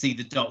 going to see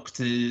the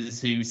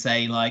doctors who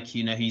say, like,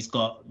 he's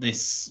got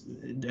this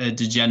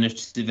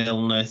degenerative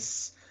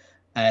illness,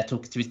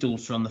 talking to his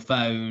daughter on the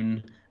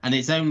phone. And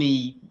it's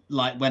only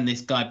like when this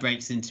guy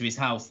breaks into his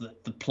house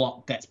that the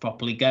plot gets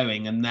properly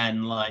going. And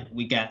then, like,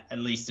 we get at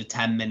least a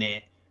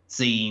 10-minute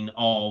scene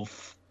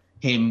of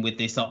him with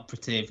this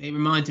operative. It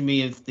reminded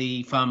me of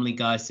the Family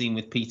Guy scene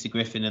with Peter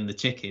Griffin and the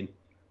chicken.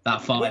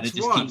 That fight that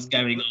just keeps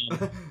going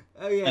on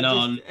and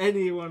on.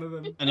 Any one of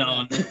them. And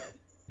on.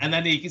 And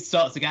then he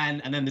starts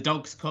again, and then the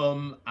dogs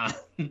come.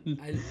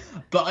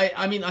 But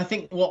I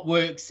think what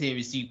works here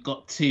is you've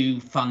got two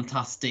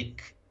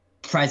fantastic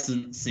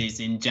presences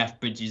in Jeff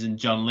Bridges and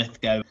John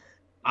Lithgow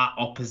at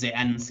opposite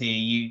ends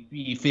here.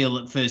 You feel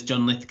at first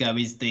John Lithgow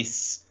is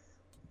this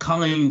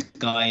kind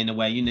guy in a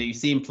way. You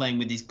see him playing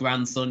with his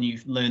grandson. You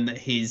learn that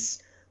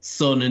his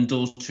son and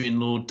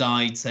daughter-in-law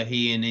died, so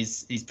he and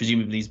his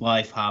presumably his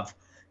wife have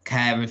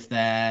care of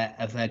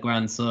their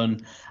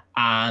grandson,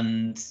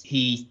 and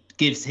he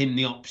gives him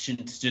the option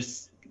to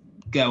just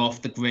go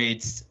off the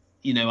grid.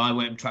 I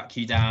won't track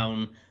you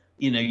down.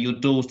 Your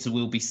daughter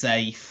will be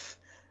safe.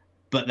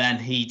 But then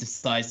he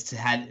decides to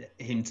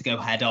go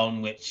head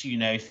on, which,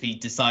 if he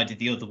decided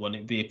the other one,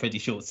 it'd be a pretty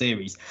short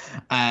series.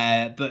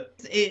 But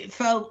it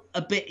felt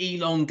a bit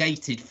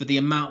elongated for the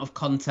amount of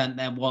content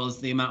there was,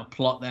 the amount of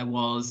plot there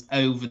was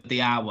over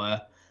the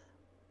hour.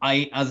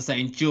 As I say,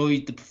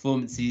 enjoyed the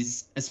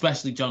performances,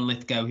 especially John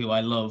Lithgow, who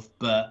I love.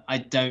 But I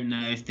don't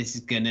know if this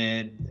is going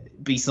to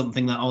be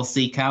something that I'll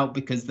seek out,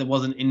 because there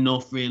wasn't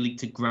enough really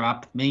to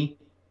grab me.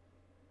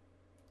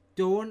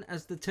 Dawn,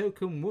 as the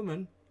token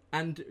woman,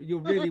 and you're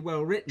really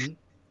well written.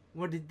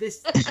 What did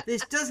this?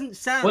 This doesn't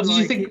sound. What did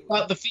you think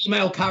about the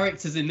female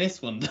characters in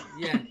this one?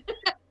 Yeah.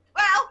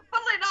 Well,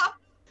 funnily enough,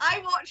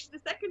 I watched the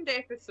second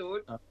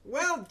episode.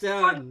 Well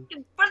done.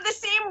 For the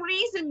same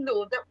reason,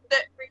 though,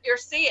 that you're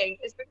saying,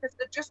 is because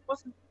there just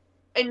wasn't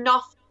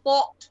enough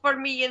plot for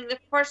me in the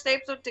first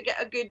episode to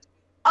get a good.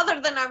 Other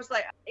than I was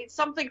like, it's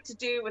something to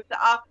do with the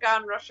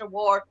Afghan-Russia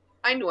war.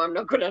 I know I'm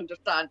not going to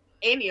understand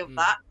any of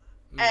that.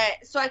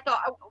 So I thought,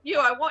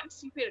 I want to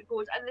see where it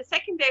goes. And the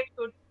second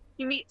episode,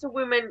 he meets a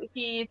woman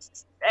he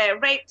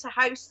rents a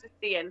house to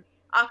stay in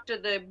after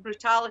the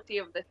brutality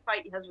of the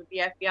fight he has with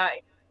the FBI,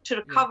 to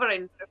recover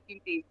in for a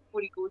few days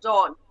before he goes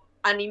on.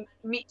 And he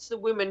meets the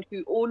woman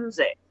who owns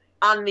it.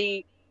 And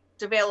they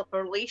develop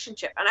a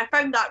relationship, and I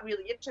found that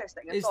really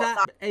interesting. Is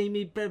that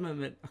Amy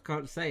Brenneman? I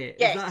can't say it.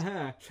 Yes. Is that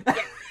her?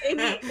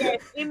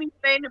 Amy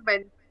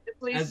Brenneman that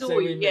plays And Zoe.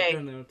 Zoe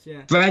McDonald,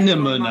 yeah.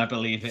 Brenneman, I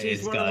believe it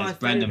she's is, one of my guys.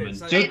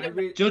 Brenneman.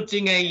 favourites.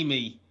 Judging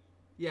Amy.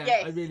 Yeah,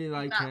 Yes, I really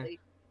like her. exactly.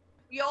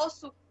 We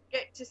also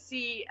get to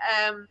see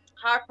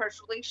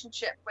Harper's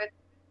relationship with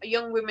a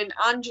young woman,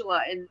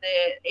 Angela, in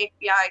the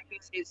FBI,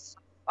 who's his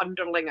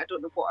underling. I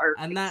don't know what her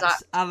And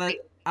exact that's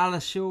Alia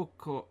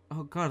Shawkat.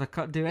 Oh God, I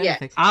can't do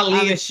anything.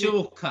 Alia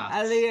Shawkat.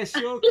 Alia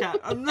Shawkat.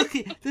 I'm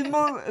looking. The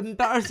more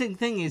embarrassing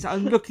thing is,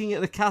 I'm looking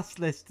at the cast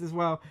list as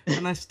well,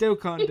 and I still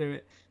can't do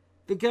it.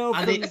 The girl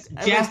And from it's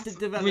Arrested Jeff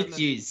Development.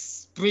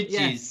 Bridges.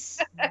 Yes.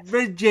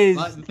 Bridges.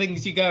 Like the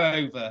things you go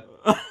over.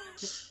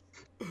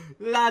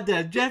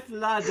 Ladder. Jeff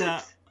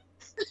Ladder.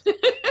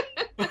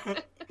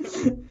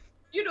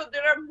 You know,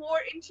 there are more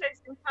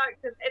interesting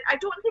characters. And I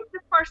don't think the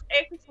first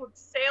episode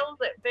sells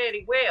it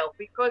very well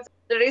because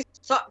there is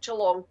such a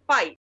long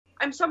fight.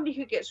 I'm somebody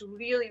who gets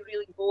really,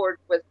 really bored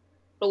with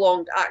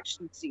prolonged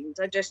action scenes.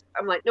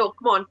 I'm like, no,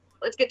 come on,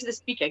 let's get to the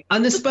speaking.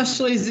 And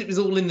especially as it was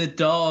all in the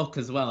dark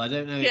as well. I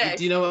don't know. Yes.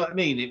 Do you know what I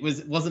mean? It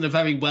wasn't a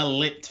very well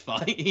lit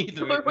fight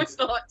either. No, it was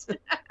not.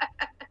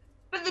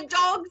 But the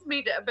dogs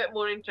made it a bit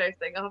more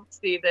interesting, I have to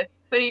say.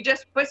 When he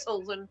just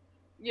whistles and,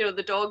 you know,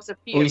 the dogs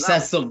appear. Well, he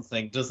says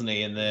something, doesn't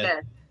he? In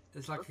the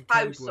It's like a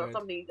house code or word.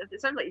 something.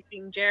 It sounds like he's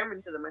being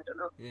German to them. I don't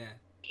know. Yeah.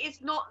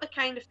 It's not the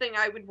kind of thing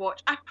I would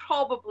watch. I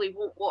probably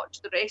won't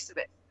watch the rest of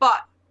it.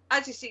 But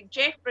as you say,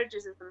 Jeff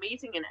Bridges is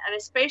amazing in it, and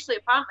especially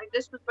apparently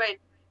this was when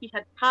he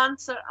had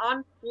cancer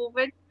and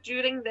COVID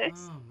during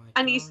this, Oh my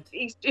and God.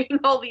 he's doing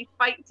all these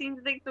fight scenes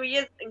and things. So he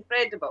is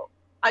incredible.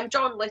 And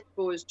John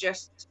Lithgow is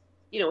just,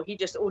 you know, he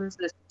just owns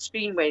the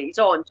screen when he's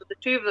on. So the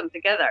two of them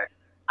together,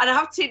 and I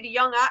have to say the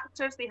young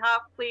actors they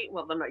have played,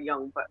 well, they're not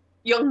young, but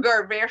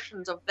younger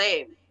versions of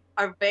them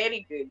are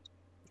very good.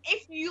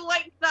 If you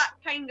like that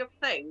kind of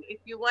thing,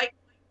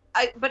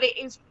 but it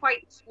is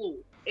quite slow.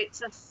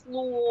 It's a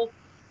slow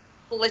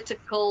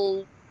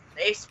political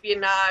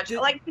espionage,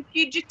 like The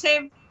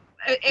Fugitive,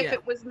 if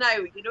it was now,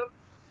 you know.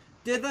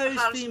 Do those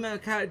female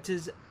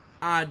characters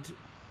add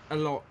a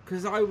lot?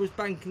 Because I was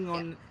banking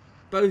on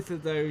both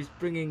of those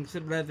bringing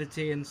some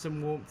levity and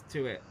some warmth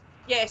to it.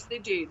 Yes, they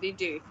do. They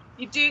do.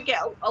 You do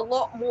get a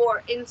lot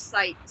more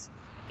insight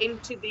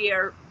into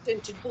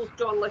both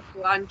John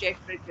Lithgow and Jeff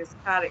Bridges'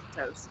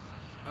 characters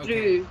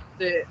through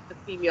the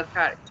female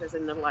characters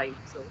in their lives.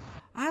 So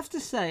I have to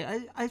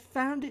say, I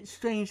found it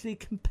strangely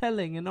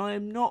compelling, and I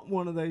am not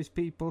one of those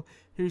people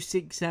who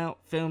seeks out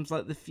films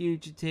like The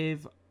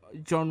Fugitive,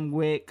 John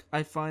Wick.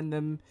 I find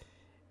them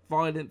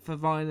violent for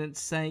violence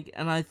sake,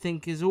 and I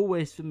think, as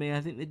always for me,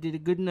 I think they did a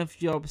good enough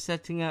job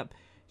setting up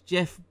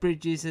Jeff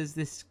Bridges as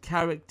this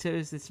character,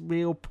 as this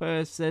real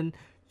person.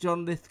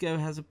 John Lithgow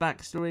has a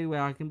backstory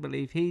where I can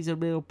believe he's a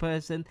real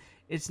person.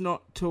 It's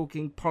not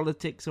talking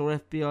politics or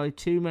FBI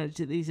too much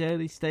at these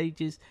early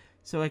stages,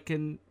 so I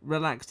can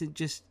relax and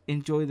just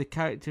enjoy the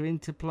character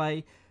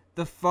interplay.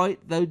 The fight,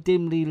 though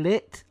dimly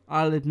lit,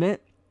 I'll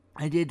admit,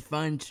 I did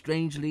find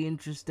strangely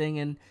interesting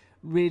and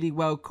really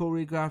well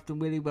choreographed and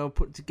really well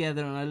put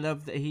together, and I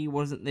love that he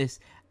wasn't this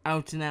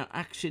out-and-out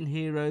action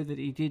hero that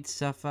he did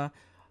suffer.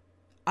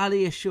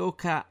 Alia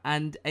Shawkat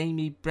and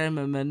Amy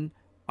Brenneman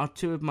are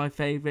two of my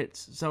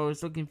favourites, so I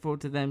was looking forward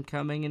to them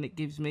coming, and it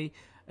gives me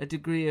a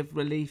degree of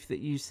relief that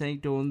you say,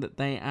 Dawn, that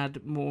they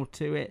add more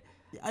to it.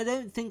 I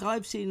don't think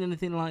I've seen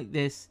anything like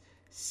this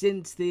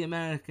since The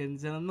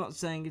Americans, and I'm not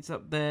saying it's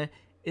up there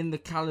in the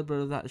calibre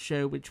of that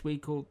show, which we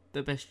call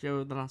the best show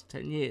of the last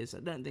 10 years. I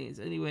don't think it's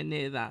anywhere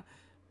near that.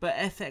 But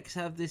FX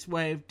have this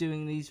way of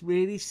doing these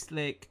really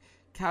slick,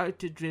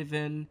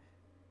 character-driven,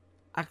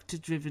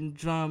 actor-driven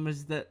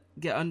dramas that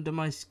get under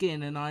my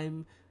skin, and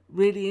I'm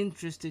really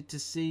interested to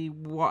see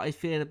what I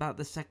feel about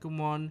the second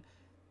one.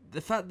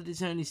 The fact that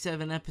it's only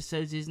 7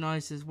 episodes is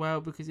nice as well,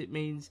 because it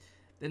means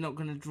they're not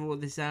going to draw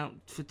this out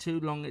for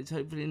too long. It's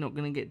hopefully not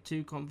going to get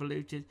too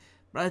convoluted.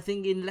 But I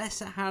think in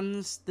lesser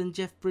hands than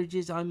Jeff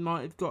Bridges, I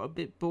might have got a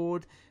bit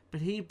bored.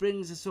 But he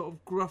brings a sort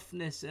of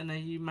gruffness and a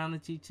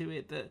humanity to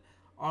it that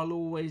I'll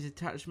always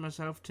attach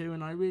myself to,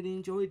 and I really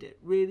enjoyed it.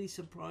 Really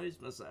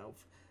surprised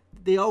myself.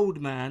 The Old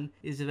Man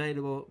is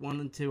available 1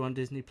 and 2 on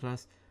Disney+,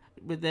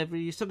 with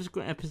every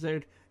subsequent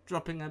episode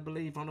dropping, I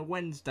believe, on a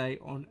Wednesday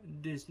on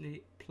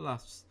Disney+.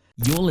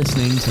 You're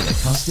listening to the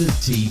Custard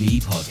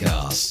TV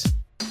Podcast,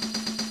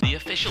 the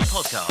official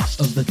podcast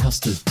of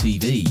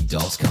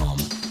thecustardtv.com.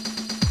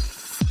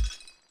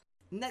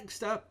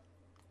 Next up,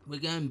 we're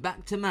going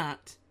back to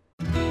Matt.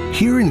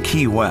 Here in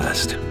Key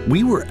West,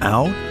 we were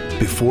out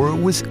before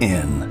it was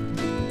in.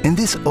 In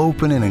this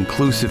open and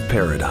inclusive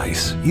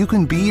paradise, you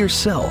can be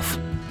yourself,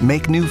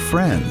 make new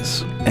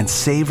friends, and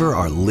savor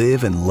our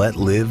live and let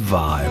live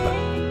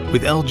vibe.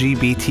 With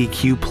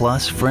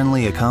LGBTQ+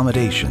 friendly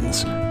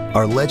accommodations,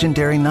 our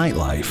legendary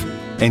nightlife,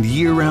 and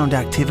year-round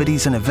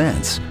activities and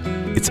events,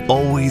 it's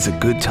always a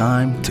good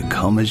time to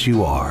come as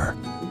you are.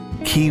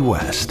 Key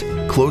West,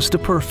 close to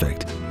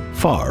perfect,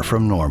 far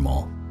from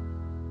normal.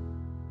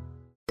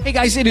 Hey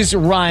guys, it is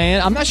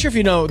Ryan. I'm not sure if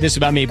you know this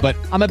about me, but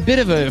I'm a bit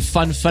of a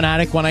fun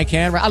fanatic when I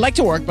can. I like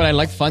to work, but I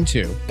like fun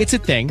too. It's a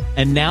thing.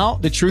 And now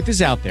the truth is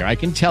out there. I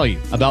can tell you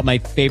about my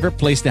favorite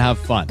place to have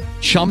fun.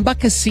 Chumba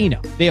Casino.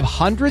 They have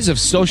hundreds of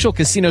social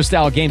casino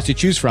style games to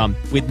choose from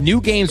with new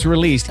games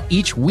released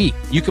each week.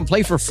 You can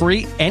play for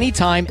free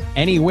anytime,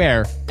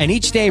 anywhere. And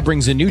each day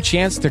brings a new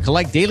chance to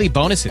collect daily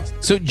bonuses.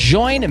 So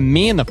join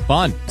me in the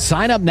fun.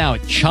 Sign up now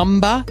at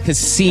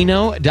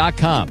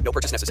ChumbaCasino.com. No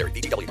purchase necessary.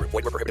 VGW Group.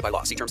 Void where prohibited by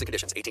law. See terms and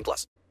conditions.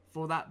 18+.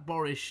 For that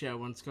Boris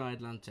show on Sky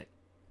Atlantic.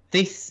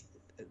 This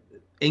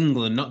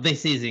England, not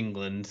this is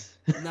England.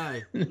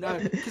 No,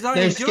 because I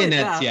no enjoyed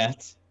skinheads that.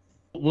 yet.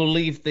 We'll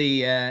leave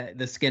the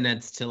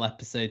skinheads till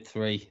episode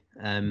 3.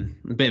 A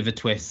bit of a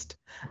twist.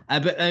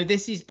 But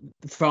this is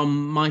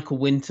from Michael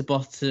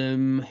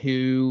Winterbottom,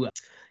 who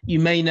you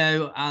may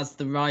know as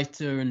the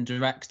writer and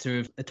director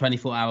of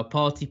 24-Hour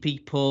Party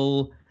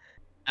People.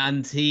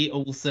 And he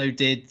also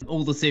did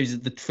all the series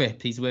of The Trip.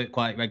 He's worked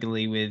quite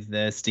regularly with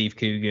Steve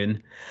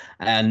Coogan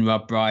and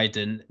Rob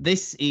Brydon.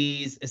 This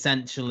is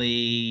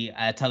essentially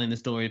telling the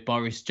story of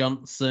Boris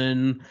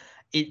Johnson.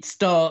 It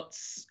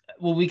starts,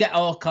 well, we get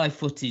archive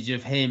footage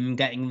of him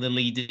getting the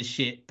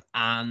leadership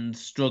and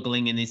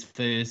struggling in his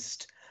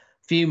first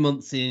few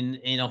months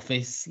in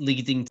office,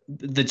 leading to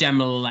the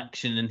general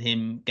election and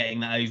him getting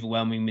that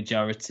overwhelming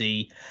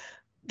majority.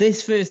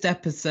 This first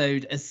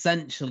episode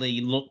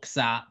essentially looks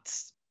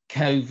at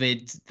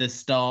COVID, the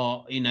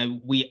start. You know,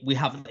 we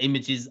have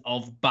images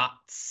of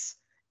bats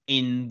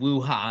in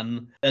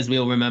Wuhan, as we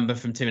all remember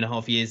from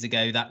 2.5 years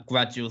ago, that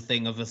gradual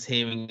thing of us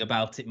hearing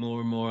about it more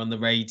and more on the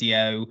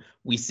radio.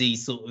 We see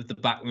sort of the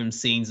backroom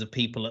scenes of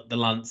people at the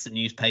Lancet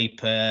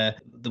newspaper,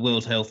 the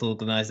World Health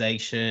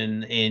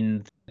Organization,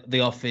 in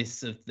the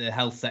office of the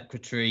health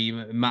secretary,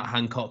 Matt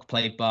Hancock,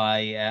 played by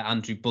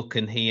Andrew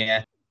Buchan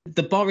here.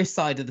 The Boris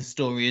side of the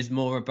story is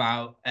more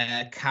about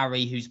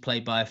Carrie, who's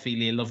played by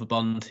Ophelia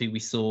Lovibond, who we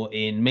saw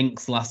in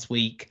Minx last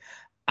week.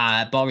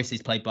 Boris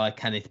is played by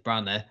Kenneth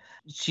Branagh.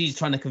 She's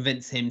trying to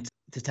convince him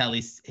to tell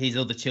his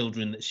other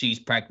children that she's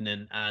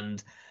pregnant,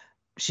 and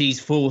she's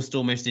forced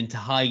almost into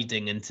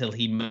hiding until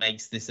he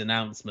makes this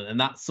announcement. And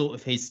that's sort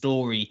of his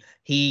story.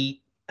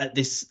 He, at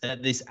this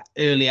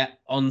early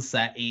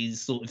onset,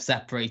 is sort of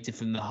separated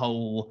from the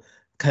whole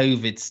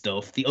COVID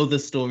stuff. The other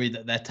story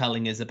that they're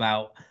telling is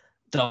about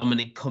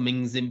Dominic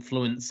Cummings'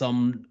 influence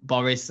on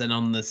Boris and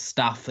on the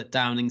staff at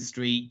Downing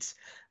Street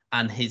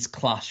and his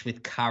clash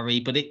with Carrie.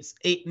 But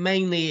it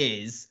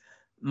mainly is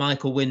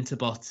Michael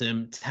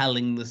Winterbottom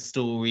telling the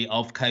story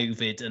of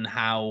COVID and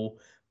how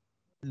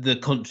the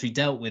country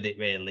dealt with it,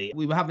 really.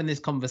 We were having this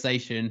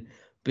conversation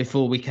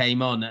before we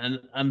came on,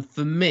 and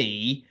for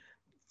me,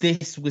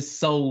 this was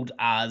sold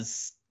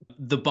as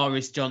the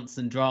Boris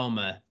Johnson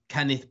drama.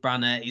 Kenneth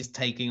Branagh is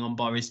taking on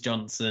Boris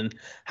Johnson.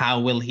 How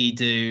will he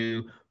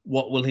do?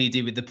 What will he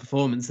do with the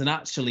performance? And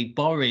actually,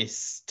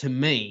 Boris, to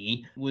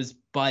me, was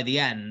by the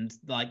end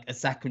like a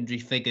secondary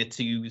figure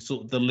to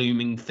sort of the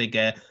looming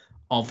figure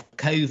of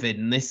COVID.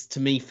 And this, to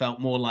me,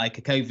 felt more like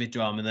a COVID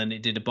drama than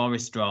it did a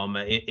Boris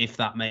drama, if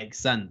that makes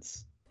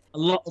sense. A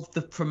lot of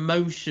the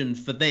promotion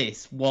for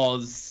this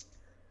was,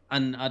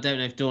 and I don't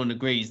know if Dawn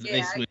agrees, that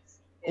this was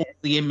all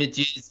the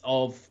images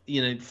of,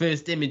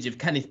 first image of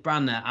Kenneth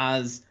Branagh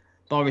as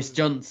Boris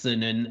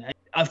Johnson. And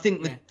I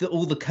think that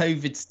all the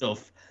COVID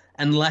stuff,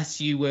 unless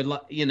you were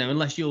like,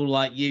 unless you're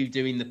like you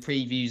doing the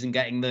previews and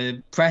getting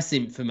the press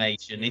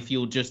information, if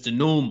you're just a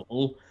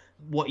normal,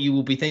 what you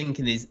will be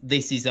thinking is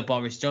this is a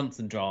Boris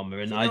Johnson drama.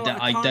 And I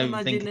don't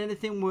imagine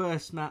anything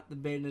worse, Matt, than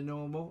being a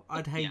normal.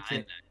 I'd hate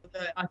it.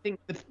 I think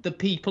the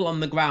people on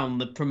the ground,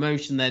 the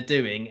promotion they're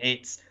doing,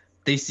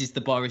 this is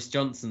the Boris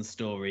Johnson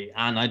story.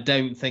 And I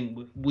don't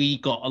think we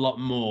got a lot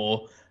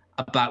more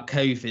about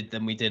COVID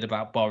than we did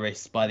about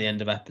Boris by the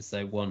end of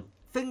episode 1.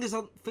 Fingers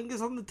on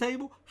the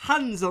table,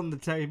 hands on the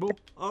table.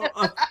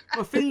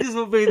 My fingers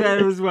will be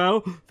there as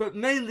well, but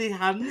mainly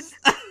hands.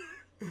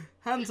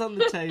 Hands on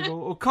the table,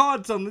 or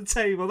cards on the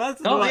table.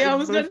 That's I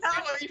was going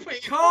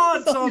to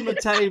cards on the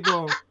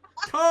table.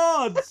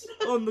 Cards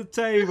on the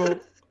table.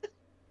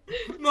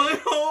 My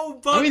whole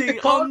body. The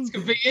cards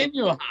could be in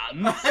your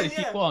hands if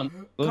you want.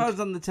 Cards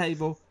on the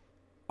table.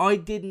 I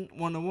didn't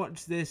want to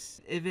watch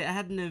this if it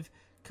hadn't have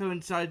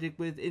coincided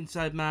with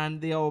Inside Man,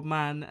 The Old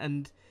Man,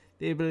 and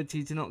the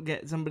ability to not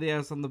get somebody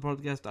else on the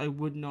podcast. I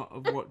would not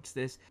have watched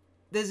this.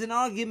 There's an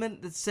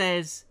argument that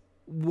says,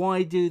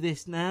 why do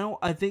this now?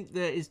 I think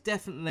there is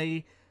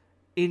definitely,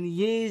 in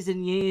years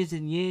and years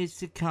and years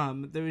to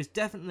come, there is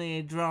definitely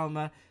a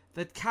drama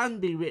that can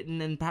be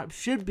written and perhaps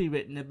should be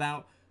written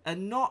about,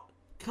 and not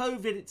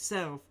COVID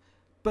itself,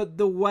 but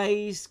the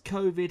ways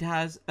COVID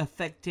has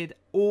affected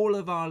all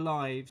of our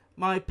lives.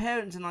 My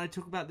parents and I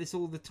talk about this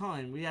all the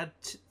time. We had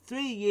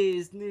 3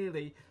 years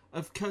nearly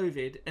of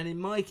COVID, and in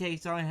my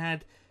case I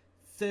had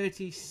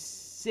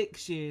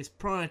 36 years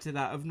prior to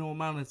that of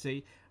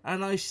normality,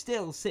 and I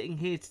still, sitting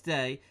here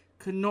today,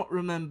 could not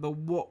remember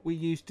what we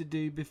used to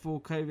do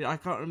before COVID. I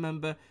can't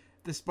remember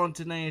the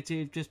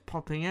spontaneity of just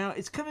popping out.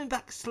 It's coming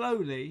back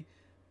slowly,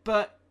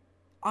 but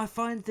I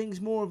find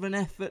things more of an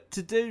effort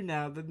to do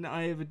now than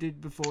I ever did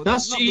before.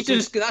 That's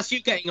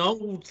you getting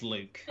old,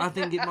 Luke. I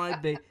think it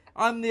might be.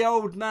 I'm the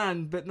old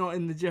man, but not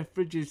in the Jeff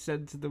Bridges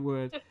sense of the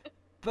word.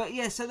 But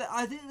yeah, so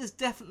I think there's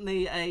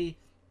definitely a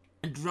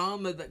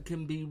drama that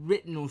can be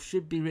written or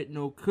should be written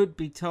or could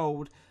be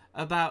told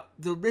about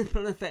the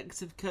ripple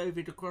effects of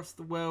COVID across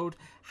the world,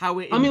 how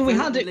it... I mean, we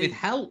had it with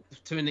Help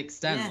to an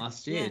extent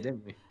last year,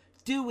 didn't we?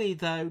 Do we,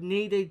 though,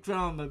 need a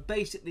drama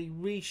basically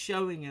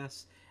re-showing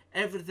us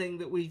everything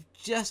that we've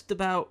just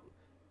about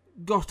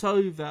got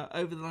over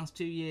the last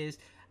 2 years?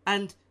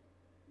 And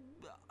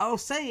I'll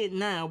say it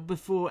now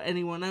before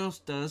anyone else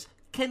does,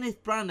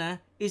 Kenneth Branagh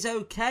is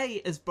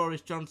okay as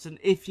Boris Johnson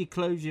if you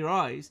close your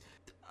eyes.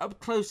 Up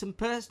close and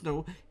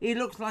personal, he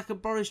looks like a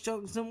Boris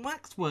Johnson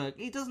waxwork.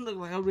 He doesn't look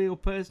like a real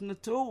person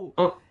at all.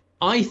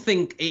 I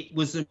think it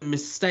was a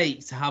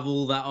mistake to have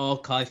all that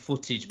archive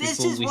footage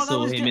before we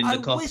saw him in the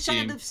costume. I wish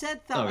I'd have said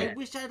that. Sorry. I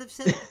wish I'd have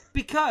said that.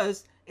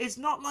 Because it's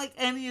not like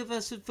any of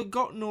us have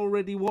forgotten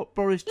already what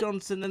Boris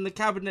Johnson and the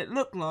cabinet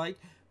looked like,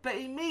 but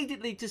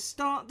immediately to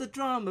start the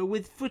drama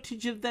with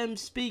footage of them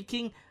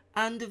speaking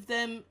and of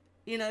them,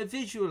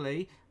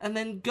 visually, and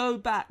then go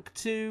back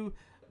to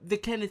the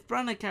Kenneth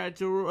Branagh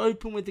character or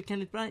open with the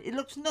Kenneth Branagh, it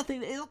looks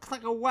nothing. It looks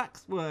like a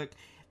waxwork.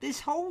 This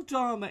whole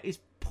drama is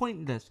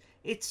pointless.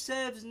 It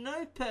serves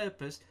no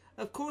purpose.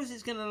 Of course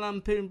it's going to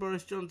lampoon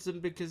Boris Johnson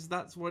because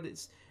that's what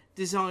it's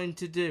designed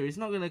to do. It's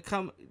not going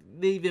to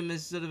leave him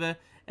as sort of a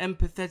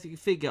empathetic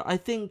figure. I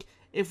think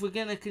if we're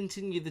going to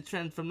continue the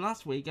trend from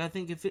last week, I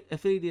think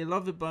Ophelia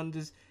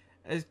Lovibond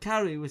as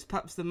Carrie was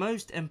perhaps the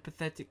most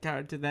empathetic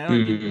character there. I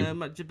didn't know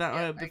much about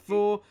her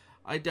before.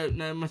 I don't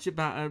know much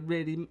about her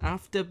really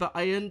after, but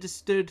I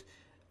understood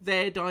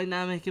their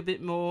dynamic a bit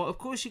more. Of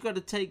course, you've got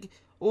to take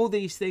all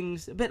these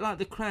things, a bit like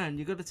The Crown,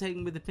 you've got to take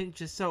them with a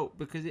pinch of salt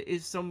because it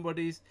is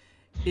somebody's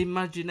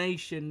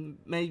imagination,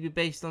 maybe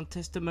based on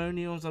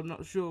testimonials, I'm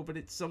not sure, but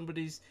it's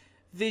somebody's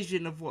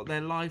vision of what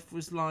their life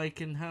was like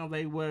and how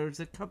they were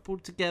as a couple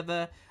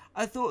together.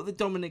 I thought the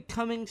Dominic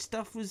Cummings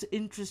stuff was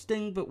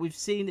interesting, but we've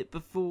seen it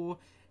before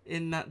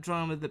in that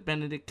drama that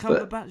Benedict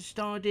Cumberbatch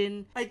starred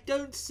in. I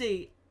don't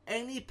see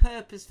any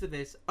purpose for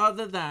this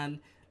other than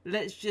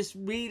let's just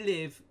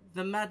relive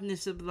the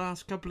madness of the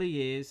last couple of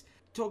years,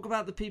 talk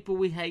about the people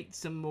we hate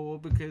some more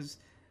because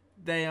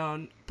they are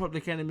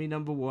public enemy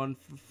number one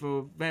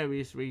for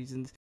various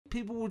reasons.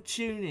 People will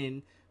tune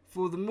in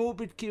for the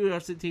morbid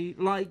curiosity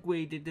like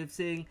we did of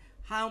seeing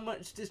how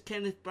much does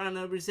Kenneth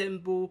Branagh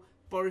resemble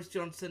Boris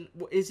Johnson.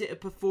 Is it a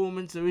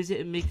performance or is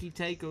it a Mickey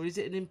take or is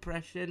it an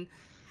impression?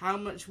 How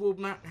much will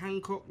Matt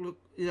Hancock look,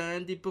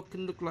 Andy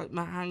Buchan look like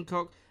Matt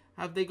Hancock?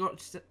 Have they got,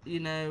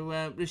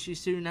 Rishi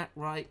Sunak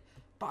right?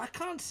 But I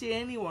can't see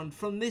anyone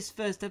from this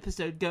first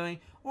episode going,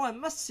 oh, I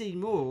must see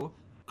more.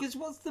 Because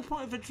what's the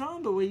point of a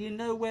drama where you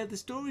know where the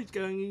story's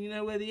going and you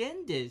know where the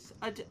end is?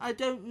 I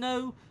don't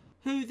know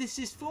who this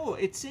is for.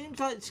 It seems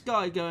like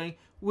Sky going,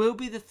 we'll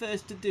be the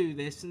first to do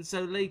this. And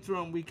so later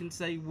on we can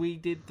say we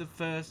did the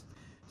first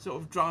sort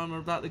of drama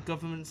about the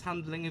government's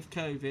handling of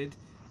COVID.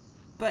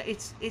 But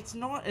it's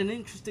not an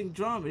interesting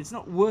drama. It's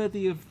not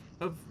worthy of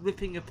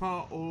ripping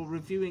apart or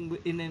reviewing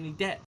in any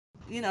depth.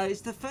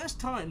 It's the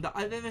first time that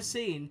I've ever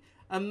seen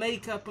a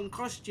makeup and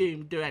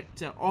costume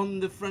director on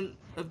the front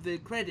of the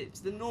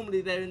credits.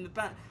 Normally they're in the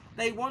back.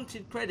 They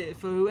wanted credit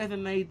for whoever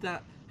made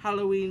that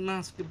Halloween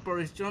mask of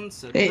Boris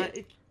Johnson. But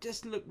it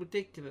just looked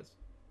ridiculous.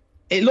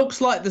 It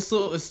looks like the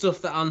sort of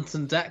stuff that Ant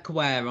and Dec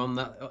wear on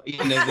that,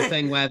 the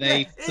thing where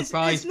they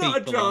surprise people. It's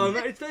not a drama.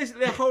 It's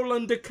basically a whole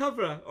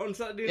undercover on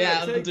Saturday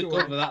Night Takeaway.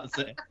 Undercover, that's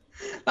it.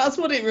 That's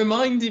what it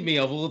reminded me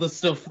of, all the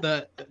stuff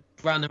that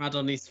Branagh had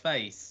on his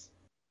face.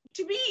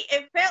 To me,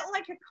 it felt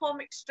like a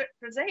comic strip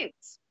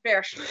presents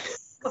version.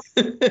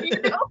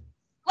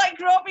 Like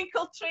Robbie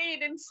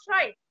Coltrane in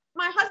Strike.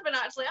 My husband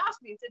actually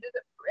asked me, is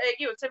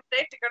it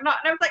sympathetic or not?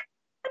 And I was like,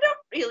 I don't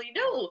really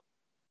know.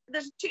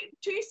 There's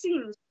two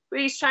scenes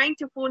where he's trying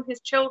to phone his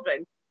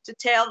children to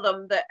tell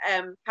them that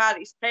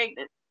Carrie's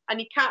pregnant, and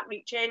he can't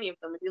reach any of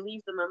them, and he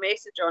leaves them a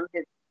message on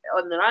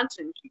their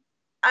answering sheet.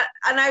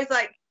 And I was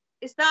like,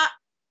 is that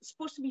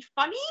supposed to be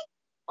funny,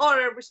 or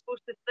are we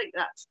supposed to think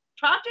that's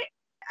tragic?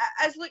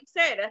 As Luke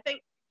said, I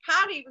think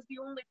Carrie was the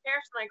only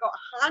person I got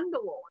a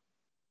handle on,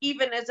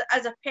 even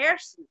as a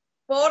person.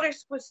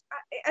 Boris was,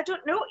 I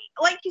don't know,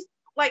 like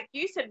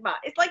you said, Matt,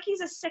 it's like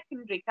he's a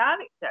secondary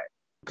character.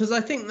 Because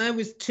I think there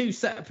was two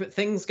separate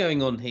things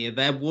going on here.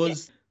 There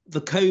was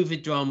the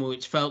COVID drama,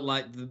 which felt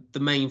like the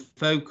main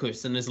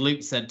focus. And as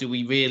Luke said, do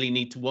we really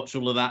need to watch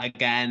all of that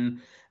again?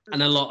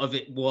 And a lot of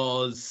it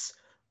was,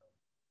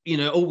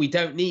 we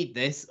don't need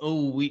this.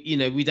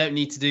 We don't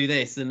need to do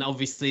this. And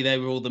obviously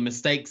there were all the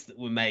mistakes that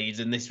were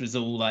made. And this was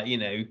all like,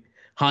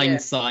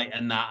 hindsight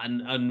and that.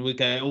 And we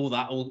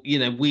go,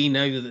 we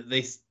know that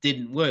this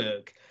didn't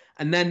work.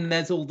 And then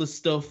there's all the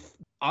stuff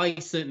I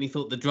certainly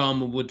thought the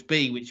drama would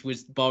be, which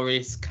was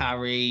Boris,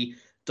 Carrie,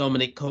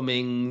 Dominic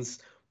Cummings,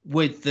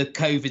 with the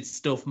COVID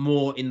stuff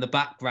more in the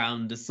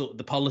background as sort of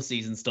the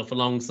policies and stuff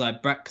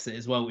alongside Brexit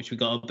as well, which we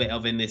got a bit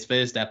of in this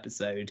first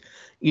episode.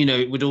 You know,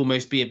 it would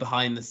almost be a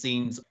behind the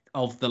scenes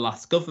of the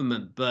last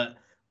government, but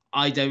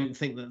I don't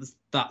think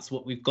that's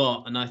what we've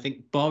got. And I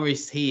think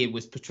Boris here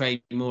was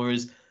portrayed more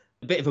as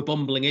a bit of a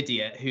bumbling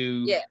idiot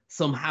who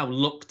somehow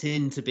looked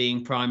into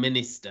being prime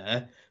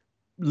minister,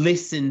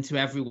 listened to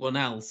everyone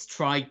else,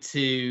 tried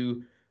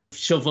to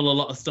shovel a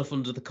lot of stuff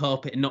under the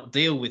carpet and not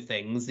deal with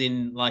things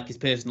in like his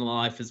personal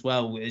life as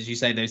well. As you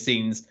say, those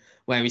scenes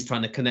where he's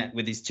trying to connect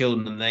with his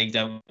children and they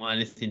don't want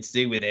anything to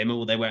do with him,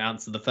 or they won't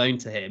answer the phone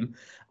to him,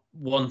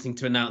 wanting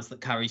to announce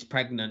that Carrie's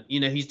pregnant. You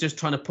know, he's just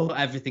trying to put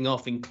everything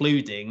off,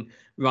 including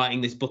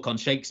writing this book on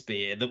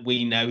Shakespeare that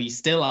we know he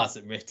still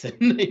hasn't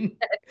written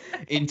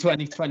in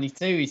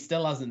 2022. He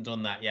still hasn't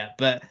done that yet.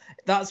 But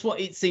that's what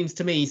it seems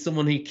to me,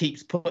 someone who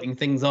keeps putting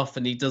things off,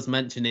 and he does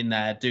mention in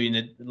there doing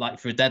it like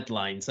for a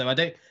deadline. So I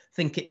don't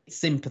think it's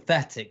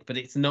sympathetic, but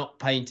it's not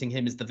painting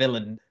him as the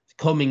villain.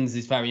 Cummings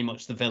is very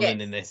much the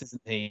villain in this,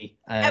 isn't he?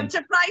 I'm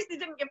surprised they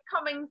didn't give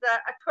Cummings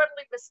a twirly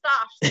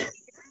moustache.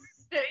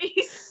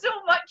 He's so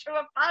much of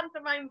a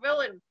pantomime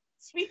villain,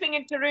 sweeping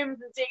into rooms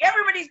and saying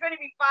everybody's going to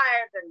be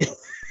fired and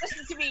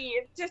listen to me.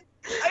 It's just,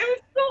 I was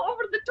so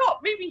over the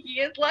top. Maybe he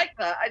is like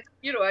that.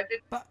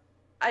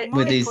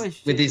 With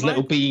his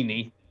little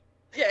beanie.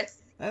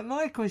 Yes.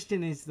 My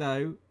question is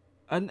though,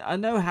 and I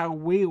know how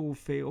we all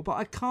feel, but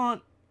I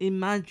can't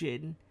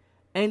imagine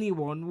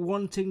anyone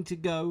wanting to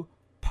go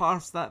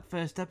past that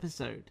first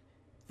episode.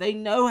 They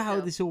know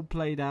how this all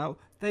played out.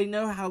 They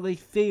know how they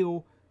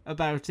feel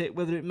about it,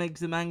 whether it makes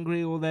them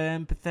angry or they're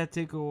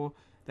empathetic or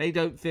they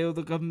don't feel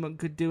the government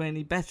could do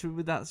any better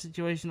with that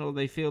situation, or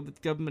they feel that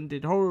the government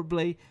did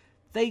horribly.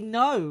 They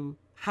know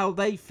how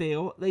they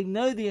feel. They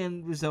know the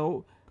end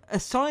result.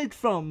 Aside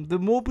from the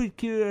morbid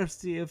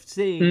curiosity of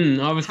seeing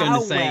I was going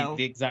to say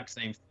the exact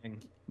same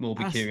thing.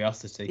 Morbid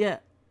curiosity. Yeah,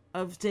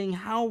 of seeing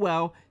how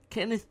well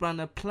Kenneth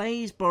Branagh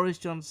plays Boris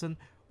Johnson.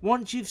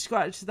 Once you've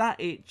scratched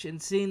that itch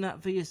and seen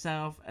that for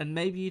yourself, and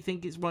maybe you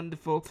think it's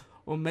wonderful,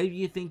 or maybe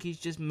you think he's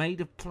just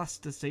made of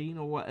plasticine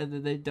or whatever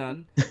they've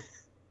done,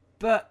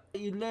 but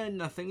you learn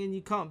nothing and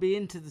you can't be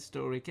into the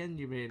story, can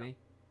you really?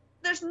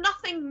 There's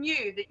nothing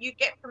new that you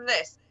get from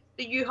this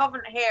that you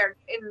haven't heard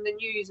in the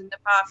news in the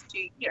past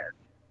 2 years.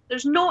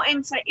 There's no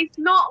insight. It's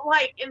not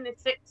like in the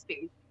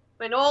 60s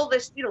when all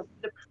this, you know,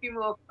 the perfume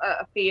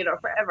affair or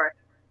whatever,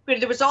 where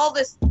there was all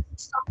this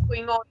stuff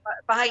going on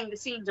behind the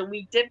scenes and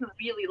we didn't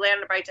really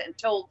learn about it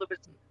until there was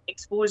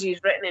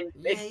exposés written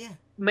in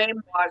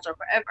memoirs or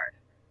whatever.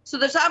 So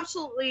there's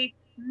absolutely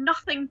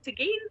nothing to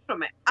gain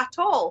from it at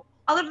all,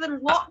 other than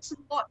lots and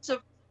lots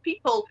of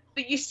people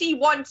that you see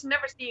once,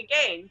 never see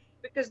again,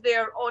 because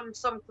they're on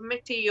some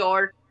committee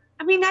or...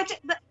 I mean,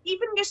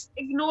 even just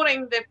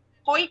ignoring the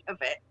point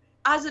of it,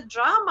 as a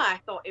drama, I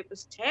thought it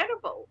was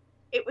terrible.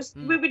 It was...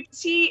 We would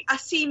see a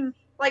scene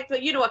like,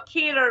 you know, a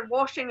carer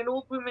washing an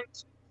old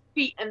woman's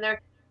feet and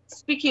they're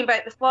speaking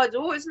about the floods.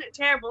 Oh, isn't it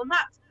terrible? And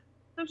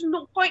there's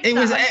no point to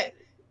that.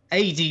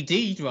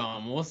 ADD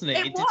drama, wasn't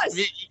it? It was.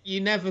 You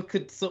never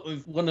could sort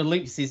of, one of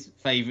Luke's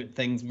favourite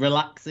things,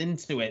 relax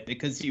into it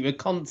because you were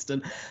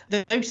constant.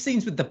 Those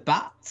scenes with the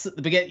bats at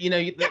the beginning, you know,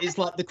 it's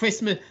like the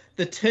Christmas,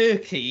 the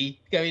turkey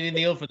going in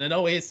the oven and,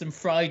 oh, here's some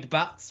fried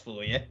bats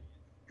for you.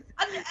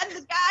 And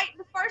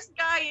the first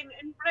guy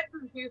in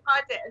Britain who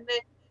had it and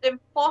them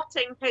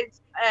plotting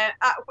his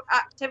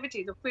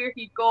activities of where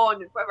he'd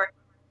gone and whatever.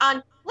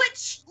 And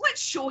let's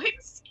show him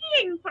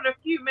skiing for a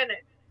few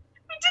minutes.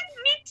 We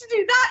didn't need to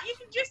do that. You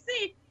can just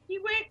say he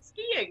went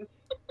skiing.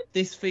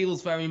 This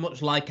feels very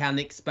much like an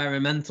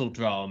experimental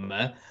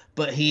drama,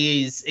 but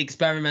he is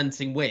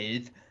experimenting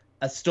with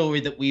a story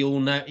that we all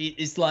know.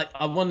 It's like,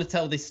 I want to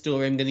tell this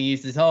story. I'm going to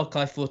use this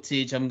archive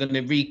footage. I'm going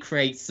to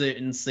recreate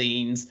certain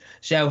scenes,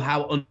 show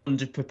how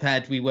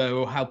underprepared we were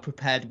or how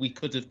prepared we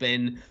could have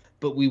been,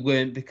 but we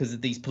weren't because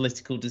of these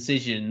political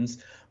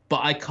decisions.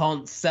 But I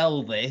can't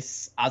sell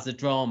this as a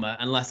drama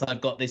unless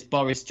I've got this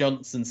Boris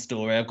Johnson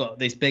story. I've got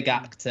this big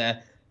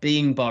actor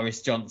being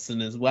Boris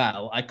Johnson as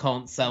well. I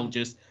can't sell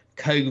just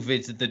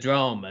COVID the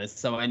drama.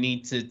 So I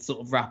need to sort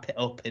of wrap it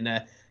up in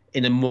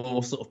a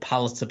more sort of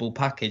palatable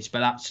package.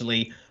 But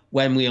actually,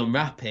 when we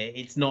unwrap it,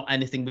 it's not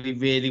anything we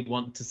really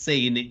want to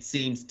see. And it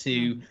seems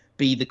to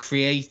be the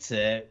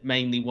creator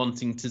mainly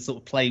wanting to sort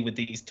of play with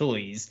these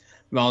toys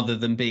rather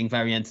than being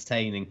very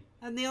entertaining.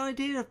 And the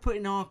idea of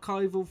putting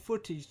archival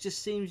footage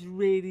just seems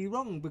really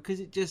wrong because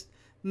it just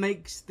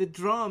makes the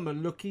drama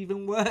look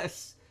even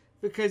worse.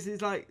 Because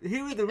it's like,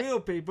 here are the real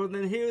people and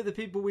then here are the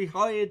people we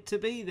hired to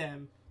be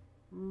them.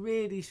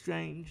 Really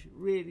strange,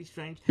 really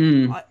strange.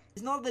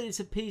 It's not that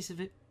it's a piece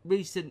of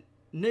recent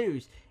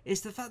news.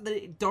 It's the fact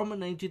that it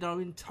dominated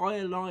our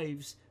entire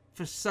lives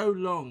for so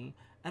long.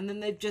 And then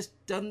they've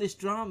just done this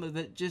drama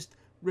that just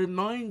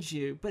reminds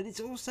you. But it's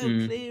also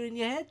clear in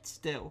your head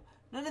still.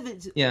 None of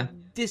it's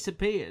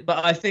disappeared.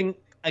 But I think,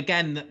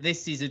 again, that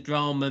this is a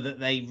drama that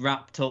they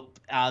wrapped up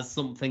as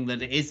something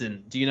that it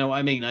isn't. Do you know what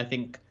I mean? I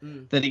think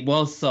that it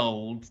was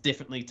sold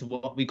differently to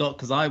what we got,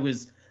 because I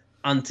was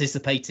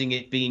anticipating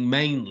it being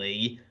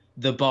mainly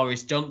the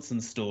Boris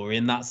Johnson story,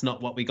 and that's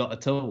not what we got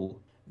at all.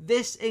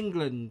 This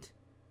England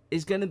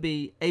is going to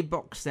be a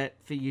box set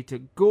for you to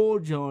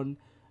gorge on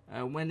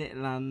when it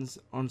lands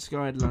on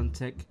Sky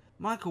Atlantic.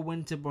 Michael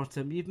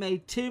Winterbottom, you've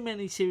made too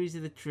many series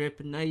of the trip,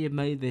 and now you've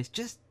made this.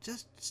 Just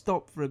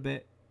stop for a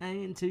bit,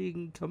 until you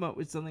can come up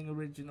with something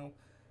original.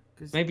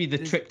 Maybe the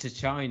trip to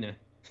China.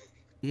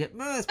 Yeah,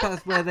 well, that's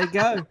perhaps where they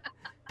go.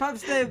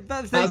 Perhaps they go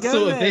that's there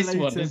sort of this later.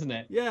 one, isn't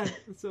it? Yeah,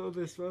 that's sort of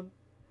this one.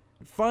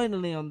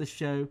 Finally on the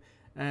show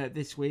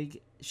this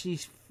week, she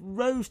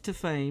rose to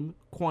fame,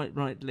 quite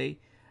rightly,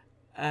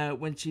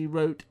 when she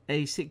wrote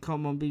a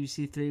sitcom on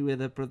BBC Three with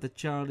her brother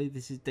Charlie.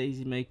 This is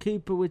Daisy May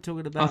Cooper we're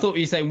talking about. I thought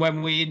you were saying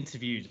when we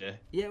interviewed her.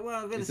 Yeah, well,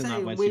 I'm going to Isn't say,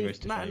 that when she rose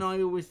to Matt fame? and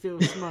I always feel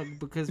smug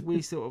because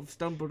we sort of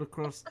stumbled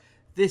across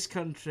this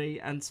country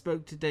and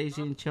spoke to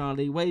Daisy and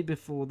Charlie way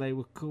before they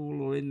were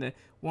cool or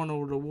won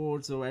all the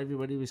awards or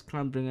everybody was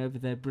clambering over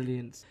their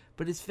brilliance.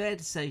 But it's fair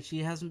to say she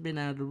hasn't been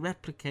able to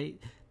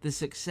replicate the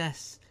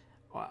success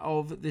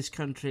of this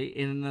country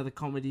in another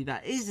comedy.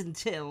 That is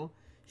until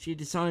she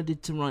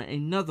decided to write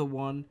another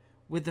one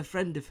with a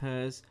friend of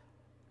hers,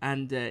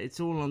 and it's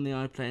all on the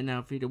iPlayer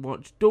now for you to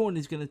watch. Dawn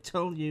is going to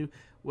tell you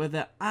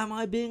whether Am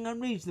I Being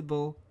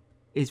Unreasonable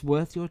is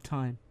worth your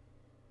time.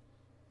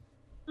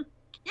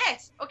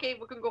 Yes. Okay,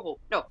 we can go home.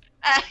 No.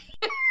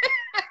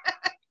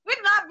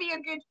 Wouldn't that be a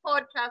good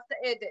podcast to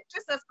edit?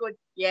 Just us going,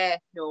 yeah,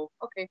 no.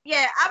 Okay.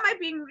 Yeah, Am I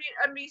Being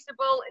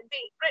Unreasonable?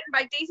 Written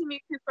by Daisy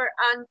May Cooper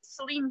and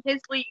Celine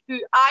Hisley, who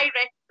I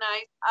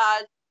recognise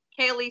as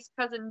Kelly's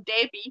cousin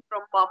Debbie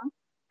from Mum.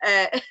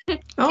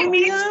 Oh,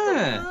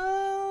 yeah.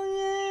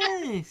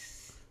 Oh,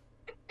 yes.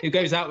 Who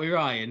goes out with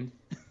Ryan?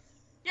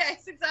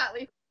 Yes,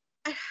 exactly.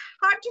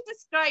 Hard to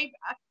describe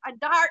a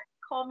dark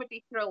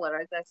comedy thriller,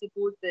 as I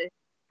suppose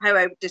how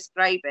I would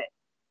describe it.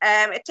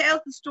 It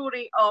tells the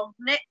story of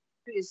Nick,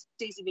 who is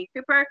Daisy May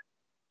Cooper.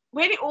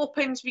 When it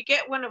opens, we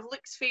get one of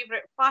Luke's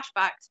favourite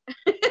flashbacks.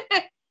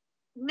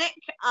 Nick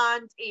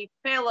and a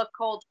fella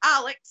called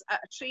Alex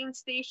at a train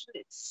station.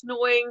 It's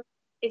snowing.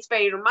 It's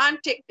very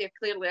romantic. They're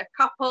clearly a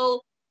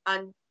couple.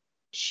 And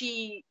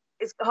she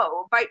is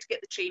about to get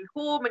the train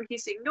home. And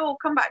he's saying, no,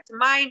 come back to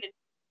mine. And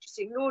she's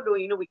saying, no,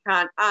 we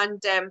can't.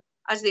 And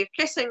as they're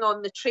kissing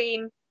on the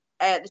train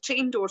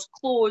doors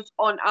close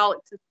on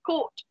Alex's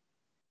coat,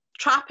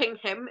 trapping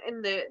him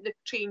in the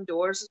train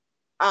doors.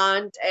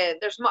 And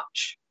there's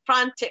much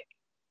frantic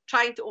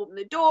trying to open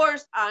the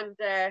doors and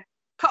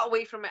cut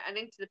away from it and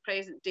into the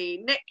present day.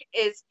 Nick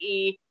is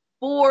a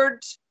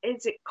bored,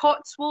 is it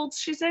Cotswolds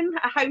she's in?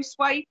 A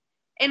housewife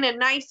in a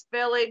nice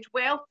village,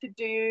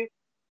 well-to-do.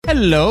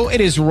 Hello,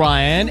 it is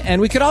Ryan,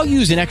 and we could all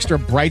use an extra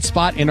bright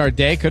spot in our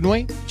day, couldn't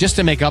we? Just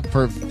to make up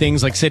for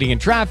things like sitting in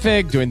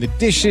traffic, doing the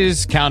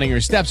dishes, counting your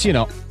steps,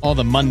 all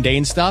the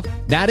mundane stuff.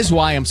 That is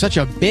why I'm such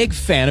a big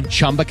fan of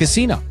Chumba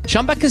Casino.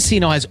 Chumba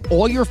Casino has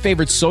all your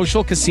favorite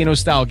social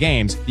casino-style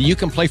games that you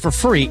can play for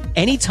free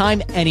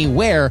anytime,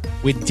 anywhere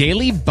with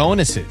daily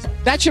bonuses.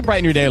 That should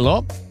brighten your day a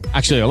little.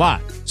 Actually, a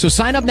lot. So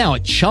sign up now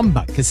at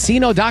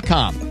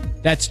ChumbaCasino.com.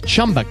 That's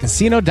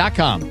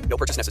ChumbaCasino.com. No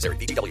purchase necessary.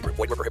 VGW Group.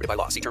 Void where prohibited by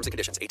law. See terms and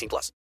conditions.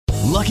 18+.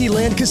 Lucky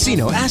Land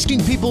Casino,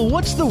 asking people,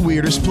 what's the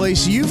weirdest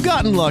place you've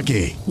gotten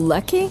lucky?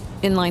 Lucky?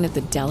 In line at the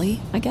deli,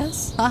 I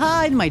guess?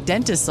 Aha, in my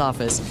dentist's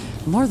office.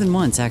 More than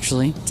once,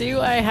 actually.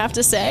 Do I have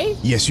to say?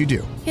 Yes, you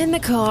do. In the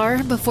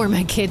car before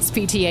my kids'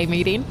 PTA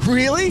meeting.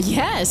 Really?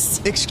 Yes.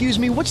 Excuse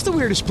me, what's the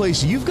weirdest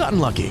place you've gotten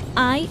lucky?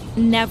 I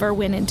never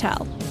win and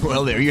tell.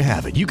 Well, there you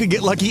have it. You can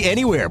get lucky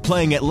anywhere,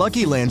 playing at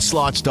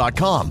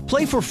LuckyLandSlots.com.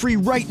 Play for free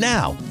right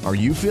now. Are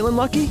you feeling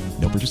lucky?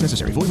 No purchase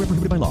necessary. Void where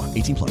prohibited by law.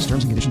 18+.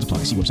 Terms and conditions apply.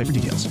 See website for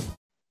details.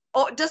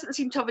 Oh, doesn't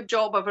seem to have a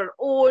job of her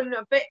own.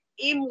 A bit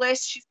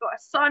aimless. She's got a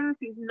son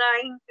who's 9,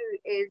 who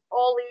is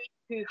Ollie,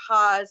 who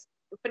has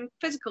a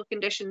physical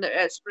condition that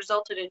has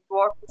resulted in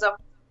dwarfism.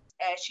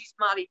 She's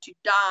married to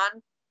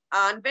Dan,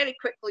 and very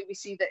quickly we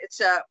see that it's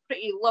a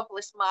pretty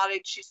loveless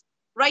marriage. She's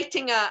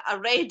writing a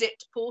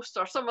Reddit post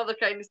or some other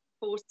kind of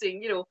post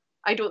saying,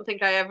 I don't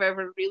think I have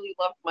ever really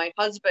loved my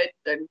husband,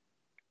 and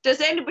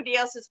does anybody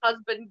else's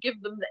husband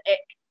give them the ick?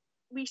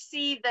 We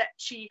see that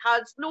she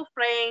has no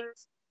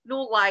friends,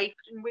 no life,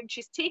 and when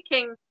she's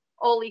taking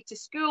Ollie to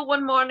school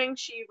one morning,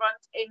 she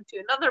runs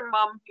into another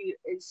mum who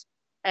is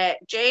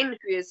Jen,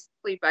 who is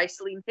played by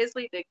Celine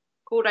Hisley, the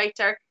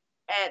co-writer.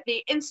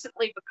 They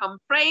instantly become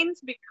friends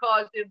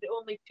because they're the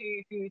only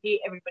two who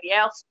hate everybody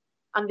else,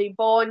 and they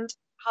bond,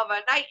 have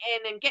a night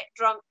in and get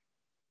drunk,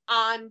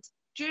 and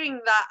during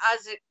that,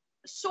 as is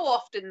so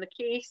often the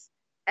case,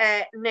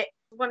 Nick,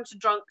 once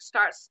drunk,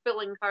 starts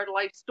spilling her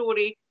life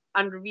story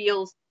and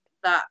reveals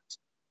that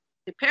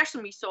the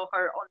person we saw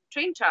her on the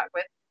train track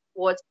with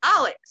was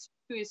Alex,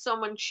 who is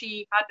someone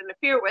she had an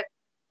affair with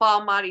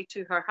while married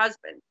to her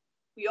husband.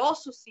 We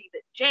also see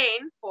that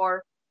Jen,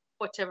 for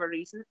whatever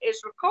reason, is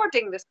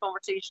recording this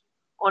conversation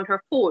on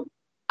her phone.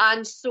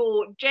 And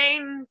so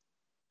Jen's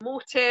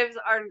motives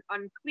are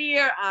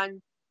unclear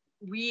and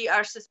we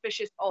are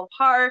suspicious of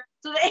her.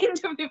 So at the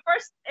end of the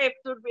first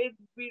episode,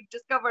 we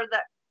discover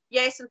that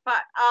yes, in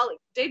fact, Alex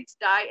did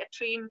die. A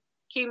train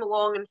came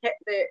along and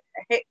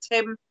hit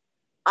him,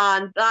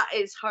 and that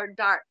is her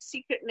dark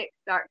secret, Nick's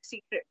dark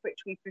secret, which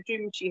we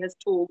presume she has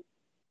told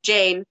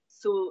Jen.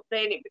 So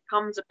then it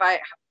becomes about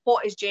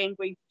what is Jen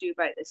going to do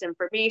about this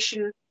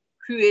information?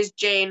 Who is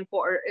Jen?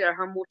 What are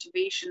her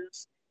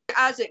motivations?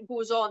 As it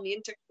goes on,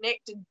 the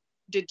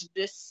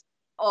interconnectedness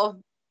of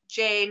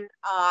Jen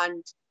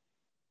and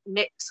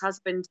Nick's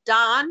husband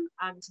Dan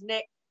and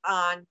Nick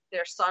and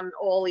their son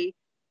Ollie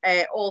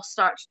all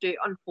start to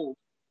unfold.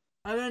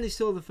 I only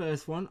saw the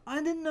first one.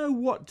 I didn't know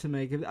what to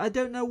make of it. I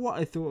don't know what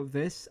I thought of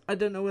this. I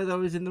don't know whether I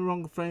was in the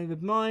wrong frame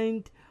of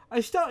mind.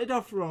 I started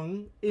off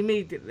wrong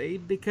immediately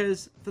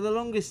because for the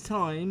longest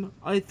time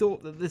I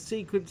thought that the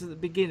sequence at the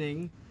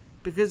beginning,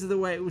 because of the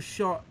way it was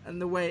shot and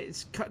the way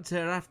it's cut to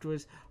her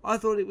afterwards, I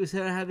thought it was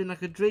her having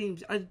like a dream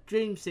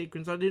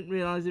sequence. I didn't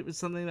realise it was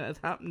something that had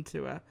happened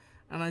to her,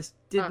 and I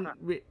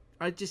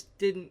just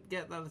didn't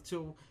get that at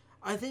all.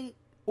 I think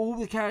all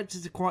the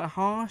characters are quite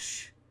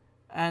harsh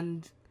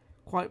and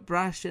quite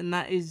brash, and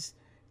that is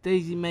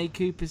Daisy May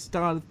Cooper's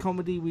style of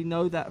comedy. We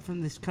know that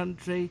from this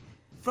country.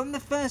 From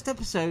the first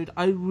episode,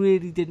 I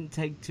really didn't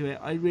take to it.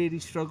 I really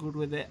struggled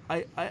with it.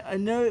 I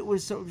know it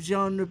was sort of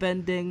genre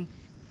bending,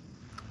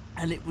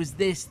 and it was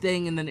this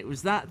thing and then it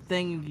was that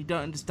thing, and you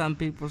don't understand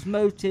people's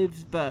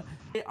motives, but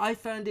I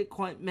found it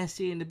quite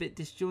messy and a bit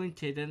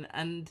disjointed,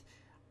 and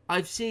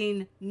I've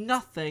seen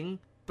nothing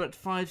but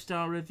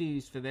 5-star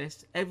reviews for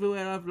this.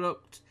 Everywhere I've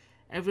looked,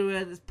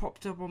 everywhere that's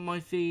popped up on my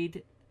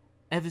feed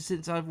ever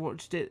since I've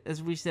watched it,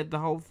 as we said, the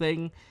whole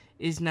thing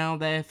is now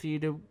there for you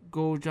to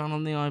gorge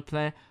on the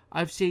iPlayer.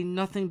 I've seen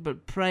nothing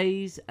but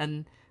praise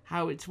and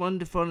how it's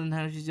wonderful and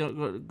how she's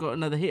got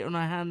another hit on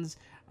her hands,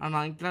 and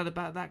I'm glad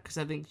about that because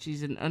I think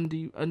she's an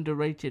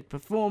underrated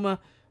performer.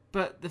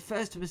 But the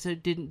first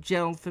episode didn't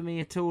gel for me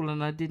at all,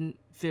 and I didn't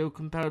feel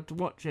compelled to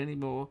watch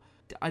anymore.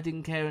 I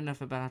didn't care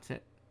enough about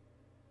it.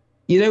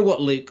 You know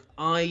what, Luke?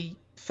 I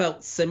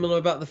felt similar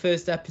about the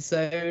first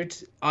episode.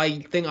 I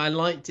think I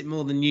liked it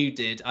more than you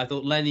did. I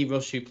thought Lenny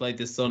Rush, who played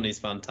the son, is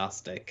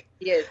fantastic.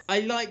 Yes.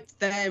 I liked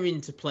their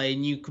interplay,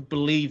 and you could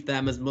believe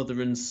them as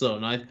mother and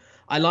son.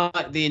 I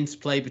like the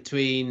interplay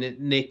between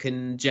Nick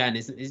and Jen.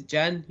 Is it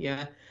Jen?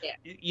 Yeah.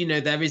 You know,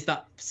 there is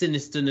that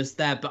sinisterness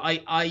there, but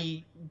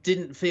I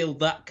didn't feel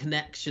that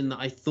connection that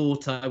I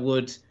thought I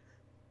would,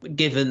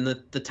 given the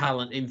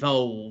talent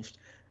involved.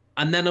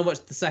 And then I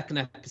watched the second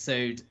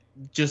episode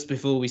just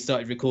before we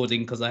started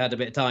recording because I had a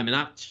bit of time, and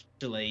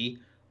actually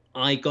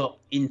I got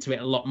into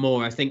it a lot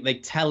more. I think they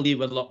tell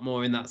you a lot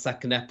more in that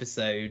second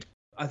episode.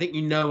 I think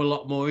you know a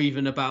lot more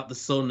even about the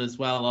son as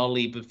well,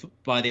 Ollie,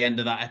 by the end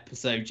of that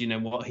episode, you know,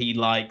 what he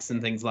likes and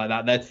things like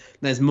that.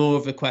 There's more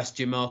of a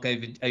question mark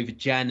over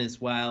Jen as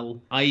well.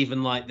 I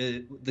even like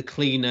the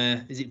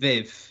cleaner, is it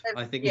Viv?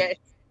 I think. Yes.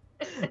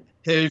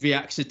 Her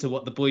reaction to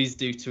what the boys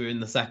do to her in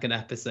the second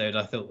episode,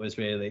 I thought was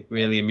really,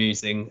 really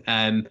amusing.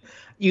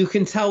 You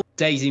can tell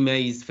Daisy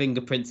May's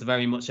fingerprints are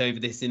very much over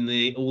this in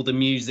all the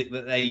music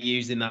that they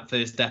use in that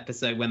first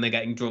episode when they're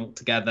getting drunk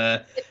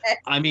together.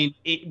 I mean,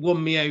 it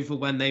won me over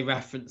when they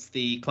referenced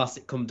the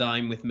classic "Come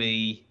Dine With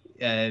Me,"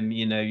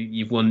 you know,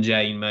 "You've Won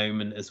Jane"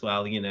 moment as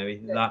well. You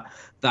know,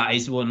 that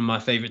is one of my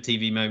favourite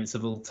TV moments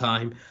of all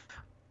time.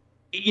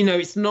 You know,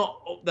 it's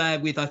not up there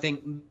with, I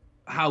think,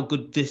 how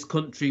good This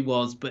Country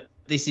was, but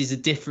this is a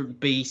different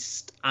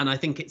beast, and I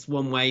think it's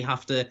one way you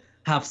have to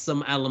have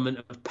some element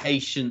of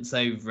patience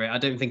over it. I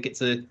don't think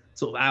it's a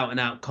sort of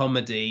out-and-out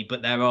comedy,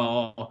 but there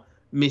are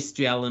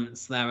mystery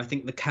elements there. I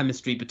think the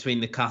chemistry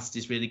between the cast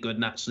is really good,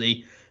 and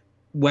actually,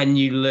 when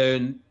you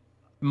learn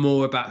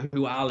more about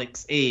who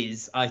Alex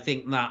is, I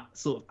think that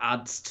sort of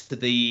adds to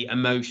the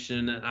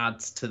emotion and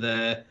adds to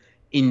the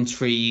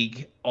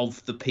intrigue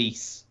of the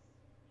piece.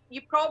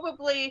 You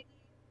probably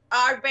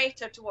are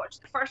better to watch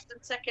the first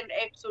and second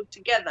episode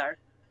together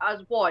as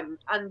one,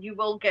 and you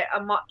will get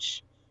a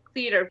much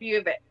clearer view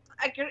of it.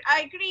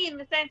 I agree in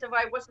the sense of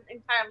I wasn't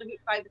entirely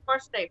hooked by the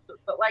first episode,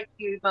 but like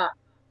you, Matt,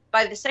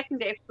 by the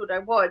second episode I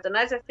was. And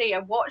as I say, I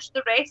watched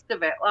the rest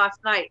of it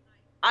last night,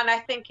 and I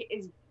think it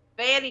is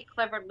very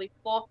cleverly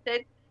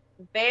plotted,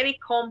 very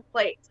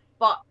complex,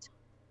 but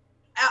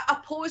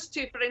opposed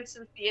to, for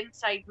instance, The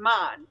Inside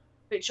Man,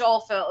 which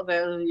all felt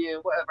about,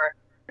 whatever.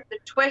 The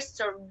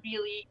twists are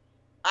really,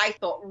 I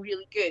thought,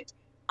 really good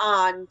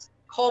and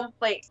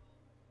complex.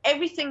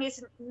 Everything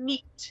isn't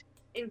neat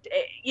in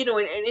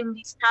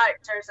these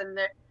characters and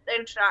the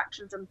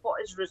interactions and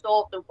what is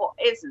resolved and what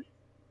isn't.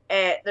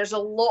 There's a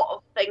lot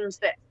of things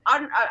that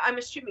aren't, I'm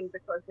assuming,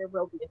 because there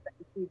will be a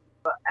second season,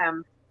 but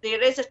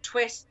there is a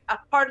twist, a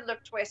further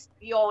twist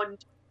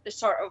beyond the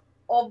sort of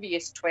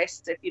obvious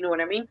twists, if you know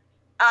what I mean.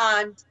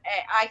 And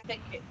I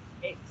think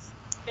it's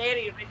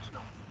very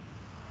original.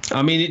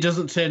 I mean, it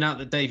doesn't turn out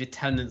that David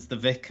Tennant's the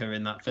vicar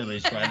in that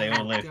village where they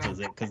all live, does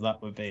it? Because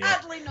that would be...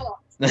 Sadly not.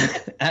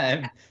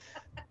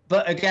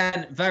 But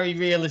again, very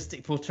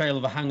realistic portrayal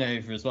of a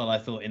hangover as well, I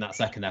thought, in that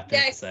second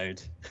episode.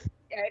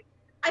 Yeah.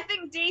 I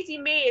think Daisy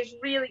May is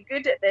really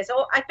good at this.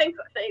 I think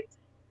it's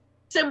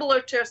similar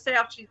to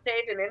herself. She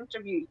said in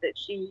interviews that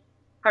she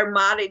her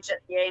marriage at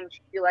the end,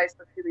 she realised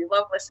was really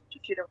loveless and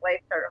she should have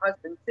left her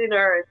husband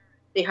sooner, and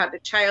they had a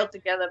child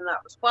together, and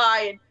that was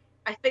why. And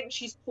I think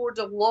she's poured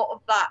a lot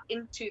of that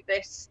into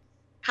this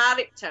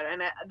character,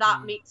 and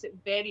that makes it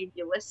very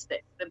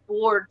realistic. The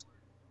board,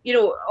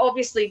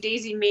 obviously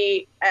Daisy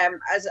May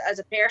as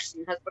a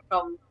person has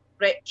become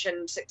rich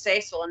and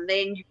successful, and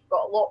then you've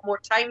got a lot more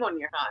time on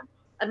your hand,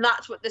 and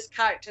that's what this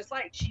character's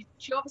like.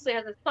 She obviously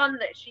has a son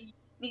that she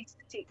needs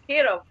to take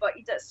care of, but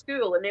he's at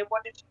school, and then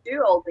what did she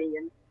do all day?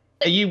 And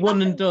are you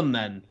one and done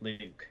then,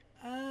 Luke?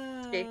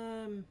 I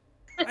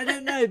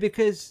don't know,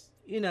 because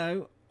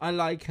I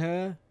like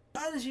her.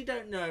 I honestly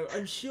don't know.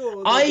 I'm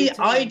sure.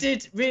 I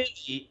did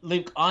really,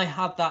 Luke. I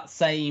had that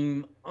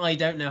same. I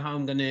don't know how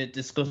I'm going to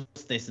discuss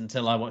this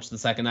until I watch the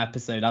second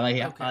episode.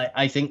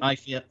 I think I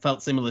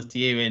felt similar to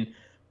you in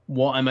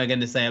what am I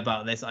going to say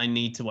about this. I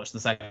need to watch the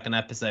second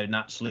episode, and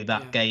actually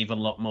that gave a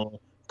lot more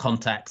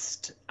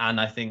context. And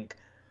I think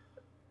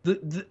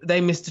they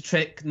missed a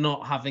trick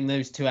not having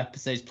those 2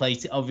 episodes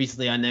played.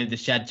 Obviously, I know the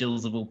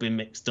schedules have all been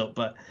mixed up,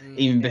 but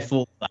even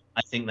before that,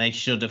 I think they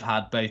should have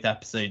had both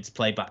episodes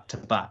play back to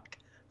back,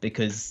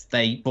 because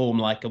they form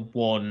like a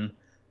one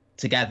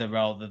together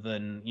rather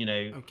than,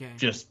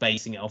 just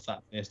basing it off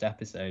that first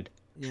episode.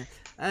 Yeah.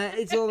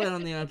 It's all there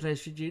on the iPlayer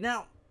Studio.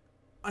 Now,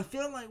 I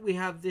feel like we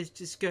have this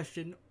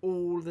discussion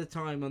all the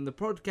time on the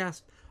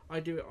podcast.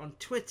 I do it on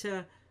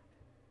Twitter.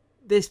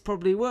 This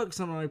probably works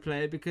on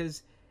iPlayer,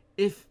 because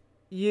if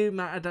you,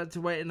 Matt, had had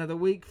to wait another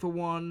week for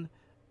one,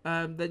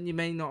 then you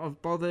may not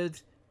have bothered.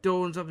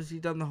 Dawn's obviously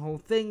done the whole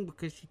thing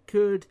because she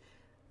could.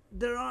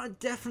 There are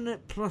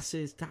definite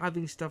pluses to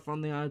having stuff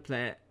on the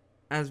iPlayer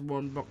as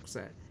one box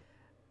set.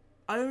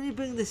 I only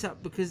bring this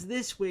up because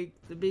this week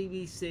the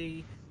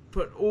BBC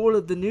put all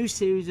of the new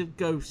series of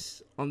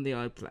Ghosts on the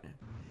iPlayer.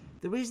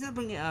 The reason I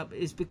bring it up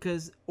is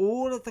because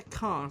all of the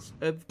cast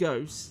of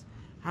Ghosts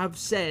have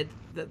said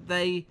that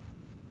they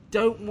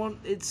don't want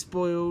it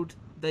spoiled.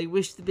 They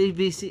wish the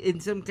BBC, in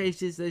some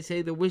cases they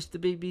say they wish the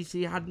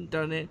BBC hadn't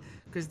done it,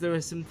 because there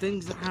are some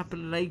things that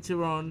happen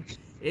later on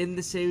in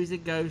the series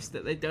of Ghosts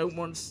that they don't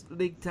want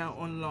leaked out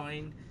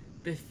online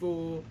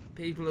before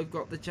people have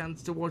got the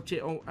chance to watch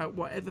it at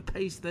whatever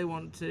pace they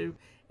want to.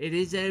 It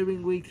is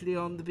airing weekly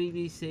on the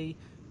BBC.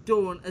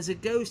 Dawn, as a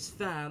Ghosts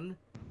fan,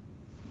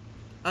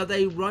 are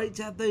they right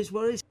to have those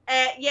worries?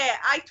 Yeah,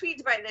 I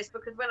tweeted about this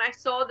because when I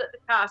saw that the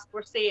cast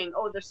were saying,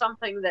 there's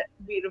something that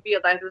we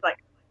revealed, I was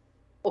like,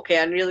 okay,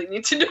 I really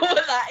need to know what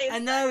that is. I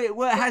know,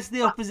 it has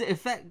the opposite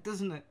effect,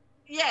 doesn't it?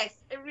 Yes,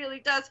 it really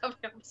does have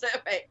the opposite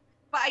effect.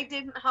 But I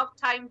didn't have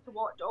time to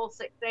watch all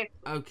 6 episodes.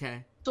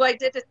 Okay. So I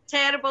did a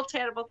terrible,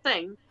 terrible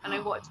thing, and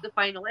I watched the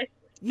final episode.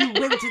 You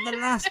went to the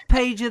last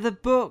page of the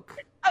book.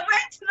 I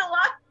went to the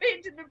last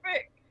page of the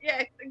book.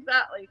 Yes,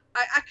 exactly.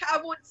 I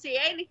won't say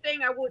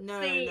anything. I won't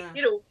say,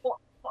 what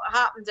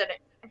happens in it.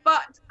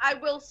 But I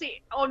will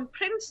say, on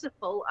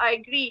principle, I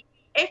agree.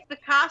 If the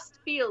cast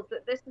feels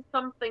that this is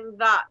something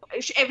that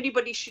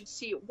everybody should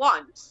see at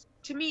once,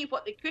 to me,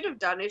 what they could have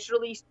done is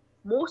release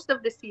most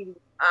of the series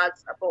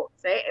as a box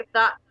set. If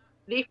that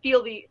they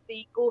feel the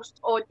Ghost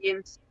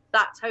audience,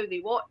 that's how they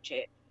watch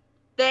it,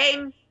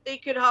 then they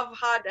could have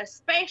had a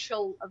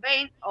special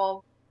event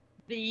of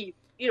the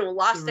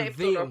last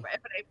episode or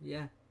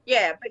whatever.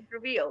 Yeah, big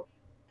reveal.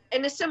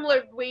 In a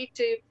similar way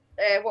to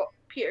what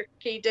Peter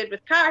Kay did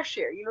with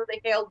Carshare.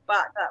 They held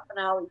back that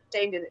finale,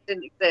 pretending it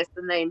didn't exist,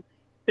 and then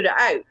put it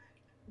out.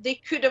 They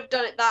could have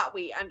done it that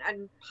way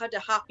and had a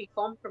happy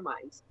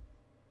compromise.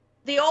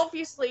 They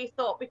obviously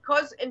thought,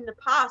 because in the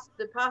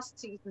past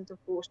seasons of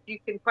Ghost, you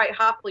can quite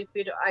happily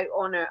put it out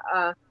on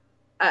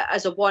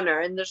as a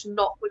oneer, and there's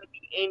not going to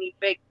be any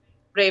big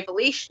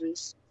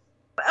revelations.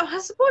 But I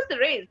suppose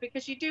there is,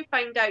 because you do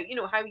find out,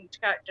 how each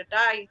character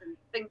dies and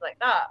things like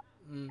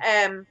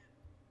that.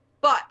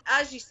 But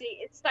as you say,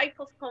 it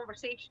stifles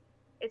conversation.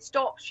 It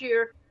stops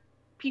your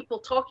people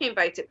talking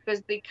about it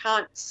because they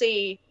can't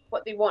say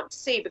what they want to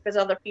say because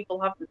other people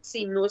haven't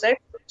seen those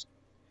episodes.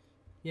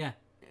 Yeah.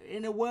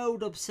 In a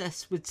world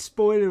obsessed with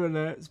spoiler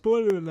alert,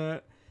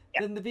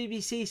 then the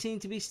BBC seem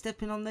to be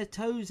stepping on their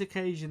toes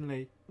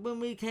occasionally. When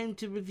we came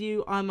to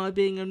review Am I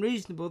Being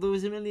Unreasonable, there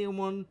was a million and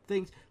one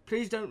things.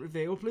 Please don't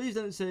reveal, please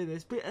don't say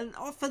this. And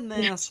often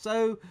they are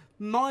so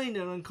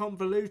minor and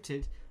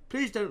convoluted.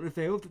 Please don't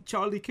reveal that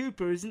Charlie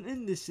Cooper isn't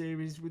in this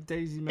series with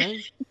Daisy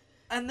May.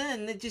 And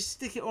then they just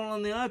stick it all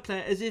on the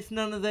iPlayer as if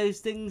none of those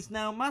things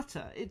now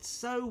matter. It's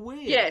so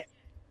weird. Yes.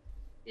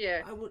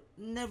 Yeah. I would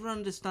never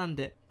understand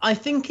it. I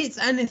think it's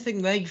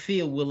anything they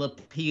feel will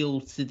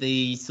appeal to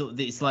the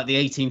it's like the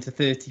 18 to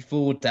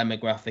 34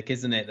 demographic,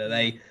 isn't it? That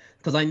they,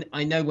 because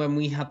I know when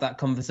we had that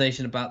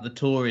conversation about The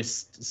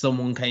Tourist,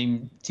 someone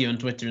came to you on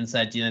Twitter and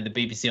said, the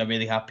BBC are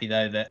really happy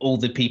though that all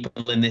the people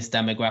in this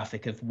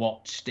demographic have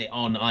watched it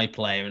on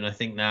iPlayer, and I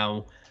think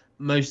now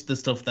most of the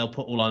stuff they'll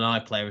put all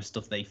on iPlayer is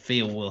stuff they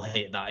feel will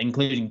hit that,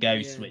 including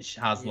Ghosts, which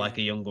has like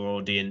a younger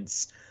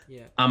audience.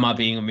 Am I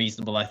being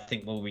unreasonable? I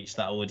think we'll reach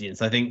that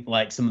audience. I think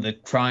like some of the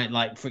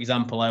like for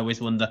example, I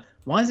always wonder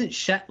why isn't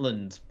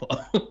Shetland put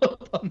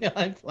up on the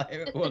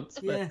iPlayer at once?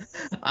 But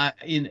I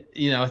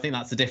think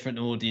that's a different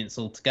audience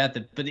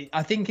altogether. But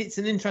I think it's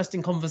an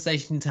interesting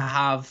conversation to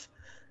have.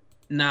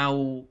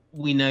 Now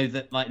we know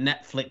that like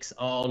Netflix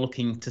are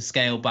looking to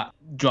scale back,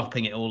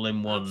 dropping it all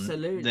in one.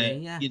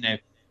 Absolutely,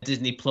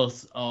 Disney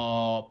Plus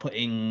are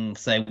putting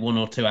say 1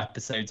 or 2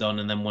 episodes on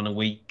and then 1 a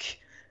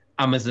week.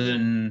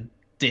 Amazon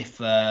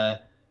differ.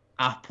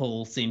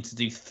 Apple seem to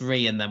do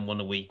 3 and then 1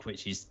 a week,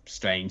 which is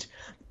strange.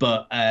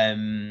 But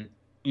it's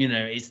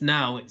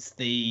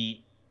the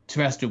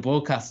terrestrial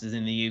broadcasters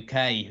in the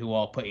UK who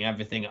are putting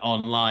everything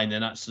online,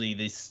 and actually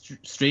the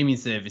streaming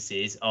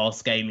services are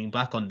scaling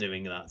back on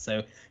doing that.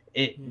 So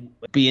it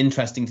would be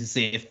interesting to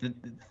see if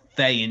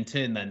they in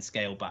turn then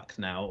scale back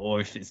now, or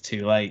if it's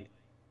too late.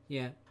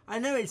 Yeah. I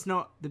know it's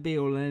not the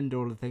be-all and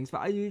end-all of things,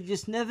 but you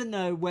just never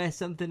know where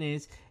something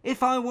is.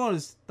 If I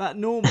was that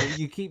normal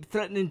you keep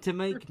threatening to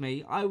make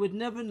me, I would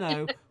never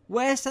know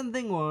where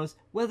something was,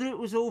 whether it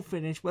was all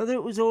finished, whether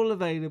it was all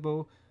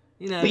available.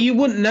 But you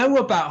wouldn't know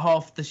about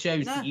half the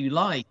shows that you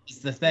like, is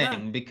the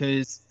thing,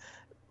 because,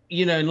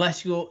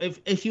 unless you're...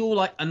 If you're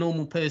like a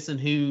normal person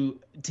who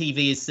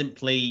TV is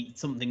simply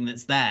something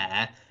that's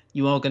there,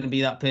 you are going to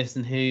be that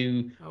person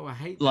who... Oh, I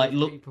hate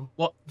people.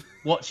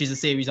 Watches a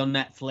series on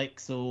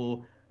Netflix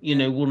or...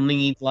 will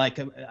need like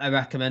a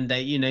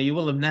recommendation. You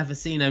will have never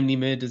seen Only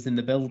Murders in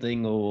the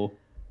Building or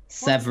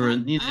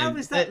Severance. How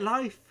is that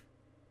life?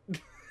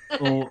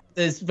 Or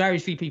there's very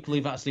few people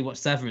who've actually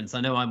watched Severance.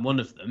 I know I'm one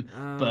of them,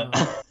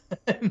 but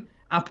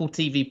Apple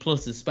TV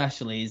Plus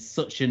especially is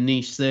such a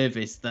niche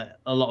service that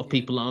a lot of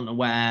people aren't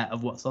aware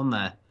of what's on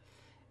there.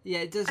 Yeah,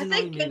 it does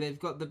annoy me. They've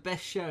got the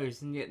best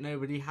shows and yet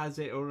nobody has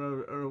it or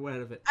are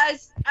aware of it.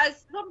 As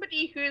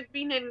somebody who's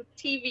been in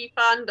TV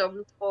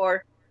fandoms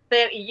for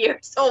 30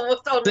 years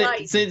almost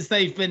online. Since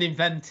they've been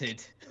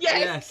invented.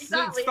 Yes,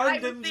 exactly.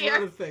 Since fandom's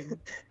were a thing.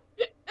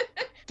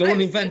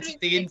 Dawn invented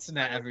the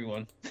internet,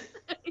 everyone.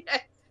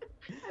 Yes.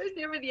 I was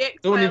there with the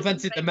X-Files. Dawn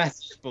invented the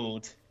message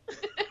board.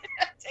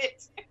 That's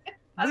it.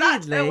 And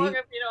that's how long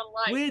I've been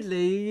online.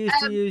 Weirdly, you used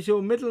to use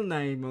your middle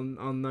name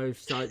on those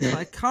sites.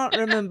 I can't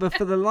remember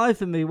for the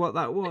life of me what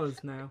that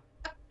was now.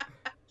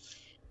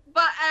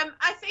 But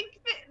I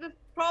think that the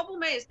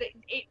problem is that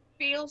it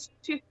fails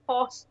to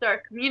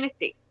foster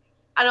community.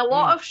 And a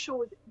lot of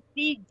shows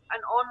need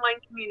an online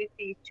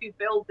community to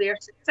build their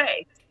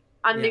success.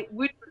 And it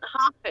wouldn't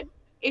happen.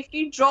 If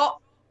you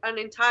drop an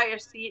entire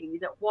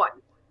series at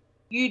once,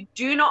 you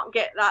do not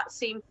get that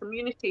same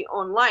community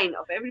online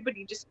of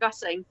everybody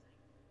discussing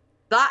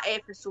that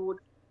episode,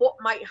 what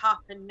might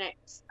happen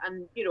next.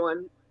 And,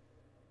 and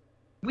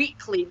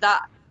weekly,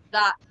 that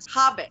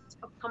habit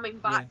of coming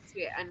back to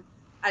it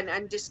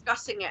and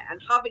discussing it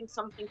and having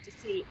something to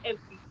say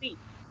every week.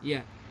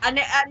 Yeah. And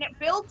it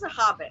builds a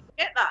habit.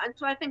 Get that? And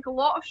so I think a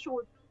lot of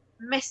shows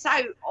miss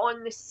out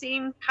on the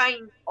same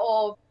kind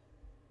of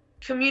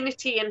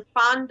community and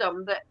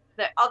fandom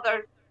that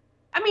other...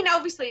 I mean,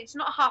 obviously, it's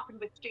not happened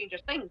with Stranger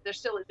Things. There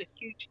still is a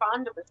huge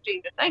fandom of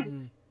Stranger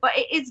Things. But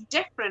it is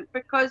different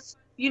because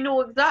you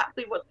know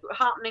exactly what's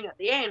happening at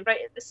the end, right?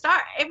 At the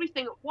start,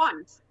 everything at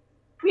once.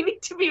 We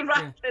need to be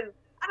rapping. Yeah.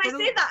 And I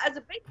say that as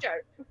a big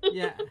joke.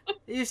 Yeah.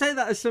 You say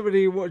that as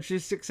somebody who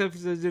watches 6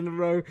 episodes in a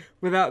row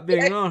without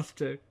being asked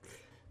to.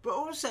 But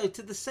also,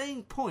 to the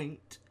same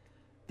point,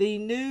 the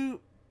new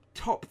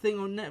top thing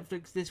on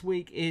Netflix this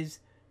week is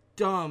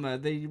Dharma,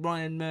 the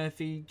Ryan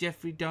Murphy,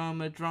 Jeffrey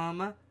Dahmer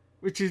drama,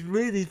 which is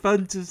really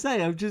fun to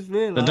say, I've just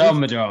realised. The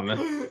Dahmer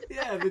drama.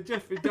 Yeah, the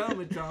Jeffrey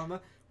Dahmer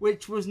drama,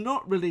 which was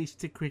not released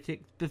to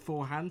critics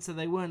beforehand, so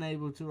they weren't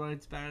able to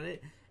write about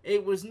it.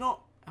 It was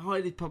not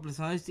highly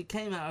publicised, it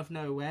came out of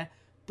nowhere,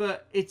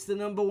 but it's the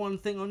 #1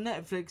 thing on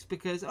Netflix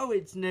because,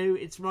 it's new,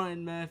 it's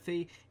Ryan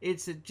Murphy,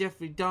 it's a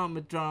Jeffrey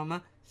Dahmer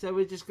drama, so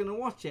we're just going to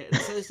watch it.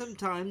 And so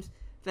sometimes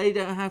they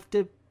don't have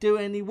to do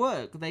any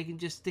work. They can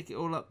just stick it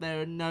all up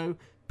there and know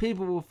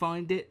people will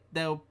find it.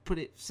 They'll put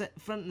it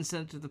front and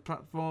centre of the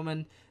platform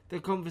and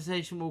the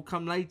conversation will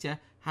come later.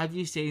 Have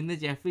you seen the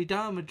Jeffrey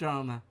Dahmer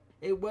drama?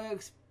 It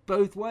works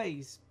both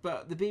ways,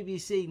 but the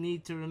BBC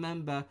need to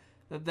remember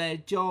that their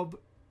job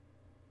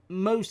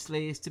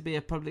mostly is to be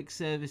a public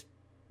service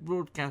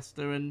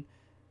broadcaster. And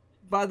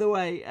by the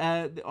way,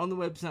 on the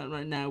website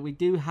right now, we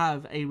do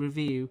have a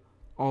review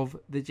of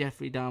the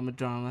Jeffrey Dahmer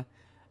drama.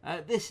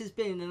 This has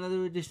been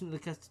another edition of the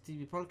Custard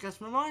TV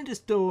podcast. Remind us,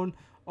 Dawn,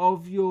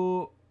 of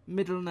your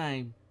middle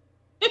name.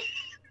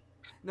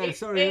 No,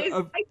 sorry. It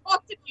is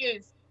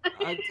hypotenuse.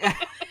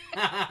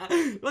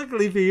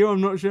 Luckily for you,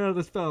 I'm not sure how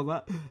to spell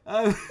that.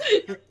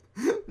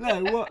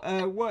 No,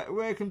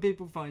 where can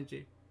people find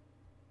you?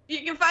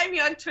 You can find me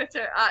on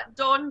Twitter at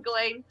Dawn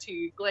Glen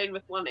 2, Glen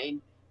with 1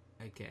 N.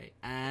 Okay.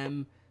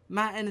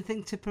 Matt,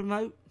 anything to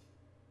promote?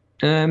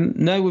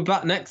 No, we're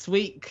back next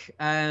week.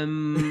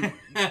 Listen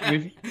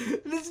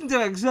to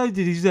how excited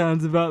he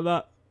sounds about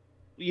that.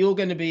 You're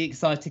going to be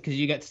excited because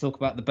you get to talk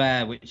about The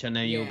Bear, which I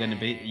know you're going to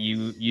be.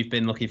 You've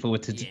been looking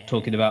forward to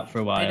talking about for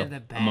a while,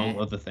 among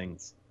other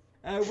things.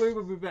 We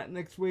will be back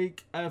next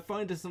week.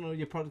 Find us on all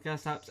your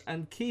podcast apps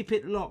and keep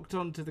it locked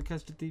on to the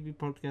Custard TV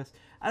podcast.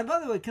 And by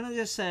the way, can I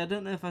just say, I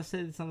don't know if I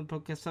said this on the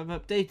podcast, I've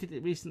updated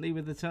it recently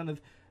with a ton of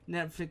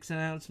Netflix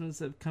announcements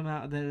that have come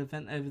out of their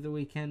event over the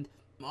weekend.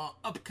 Our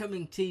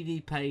upcoming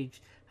TV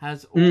page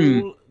has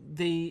all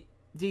the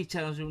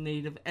details you'll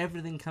need of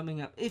everything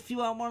coming up. If you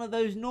are one of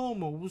those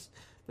normals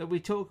that we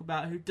talk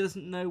about who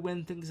doesn't know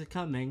when things are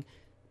coming,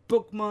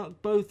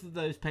 bookmark both of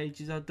those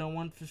pages. I've done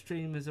one for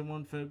streamers and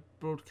one for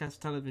broadcast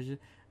television,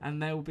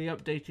 and they will be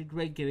updated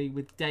regularly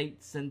with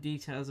dates and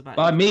details about.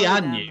 By me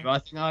and you, I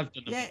think I've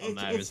done a on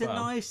there as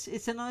well.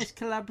 It's a nice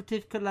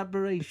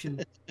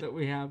collaboration that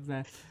we have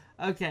there.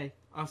 Okay,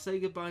 I'll say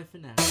goodbye for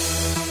now.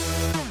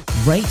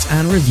 Rate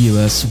and review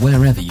us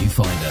wherever you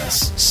find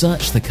us.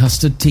 Search The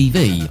Custard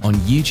TV on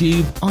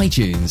YouTube,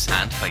 iTunes,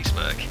 and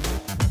Facebook.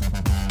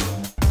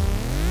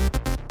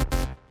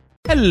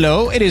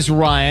 Hello, it is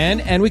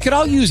Ryan, and we could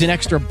all use an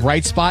extra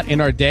bright spot in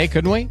our day,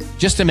 couldn't we?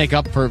 Just to make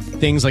up for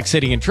things like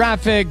sitting in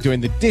traffic, doing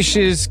the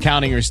dishes,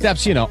 counting your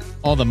steps, you know,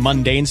 all the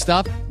mundane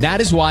stuff.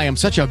 That is why I'm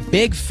such a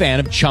big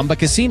fan of Chumba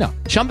Casino.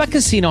 Chumba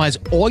Casino has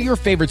all your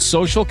favorite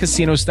social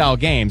casino-style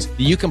games that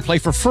you can play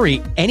for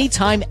free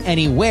anytime,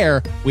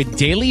 anywhere with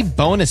daily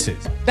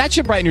bonuses. That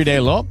should brighten your day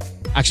a little.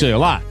 Actually, a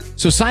lot.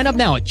 So sign up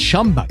now at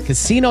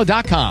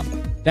ChumbaCasino.com.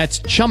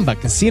 That's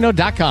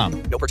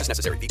ChumbaCasino.com. No purchase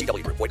necessary.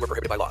 VGW Group. Void where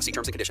prohibited by law. See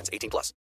terms and conditions. 18+.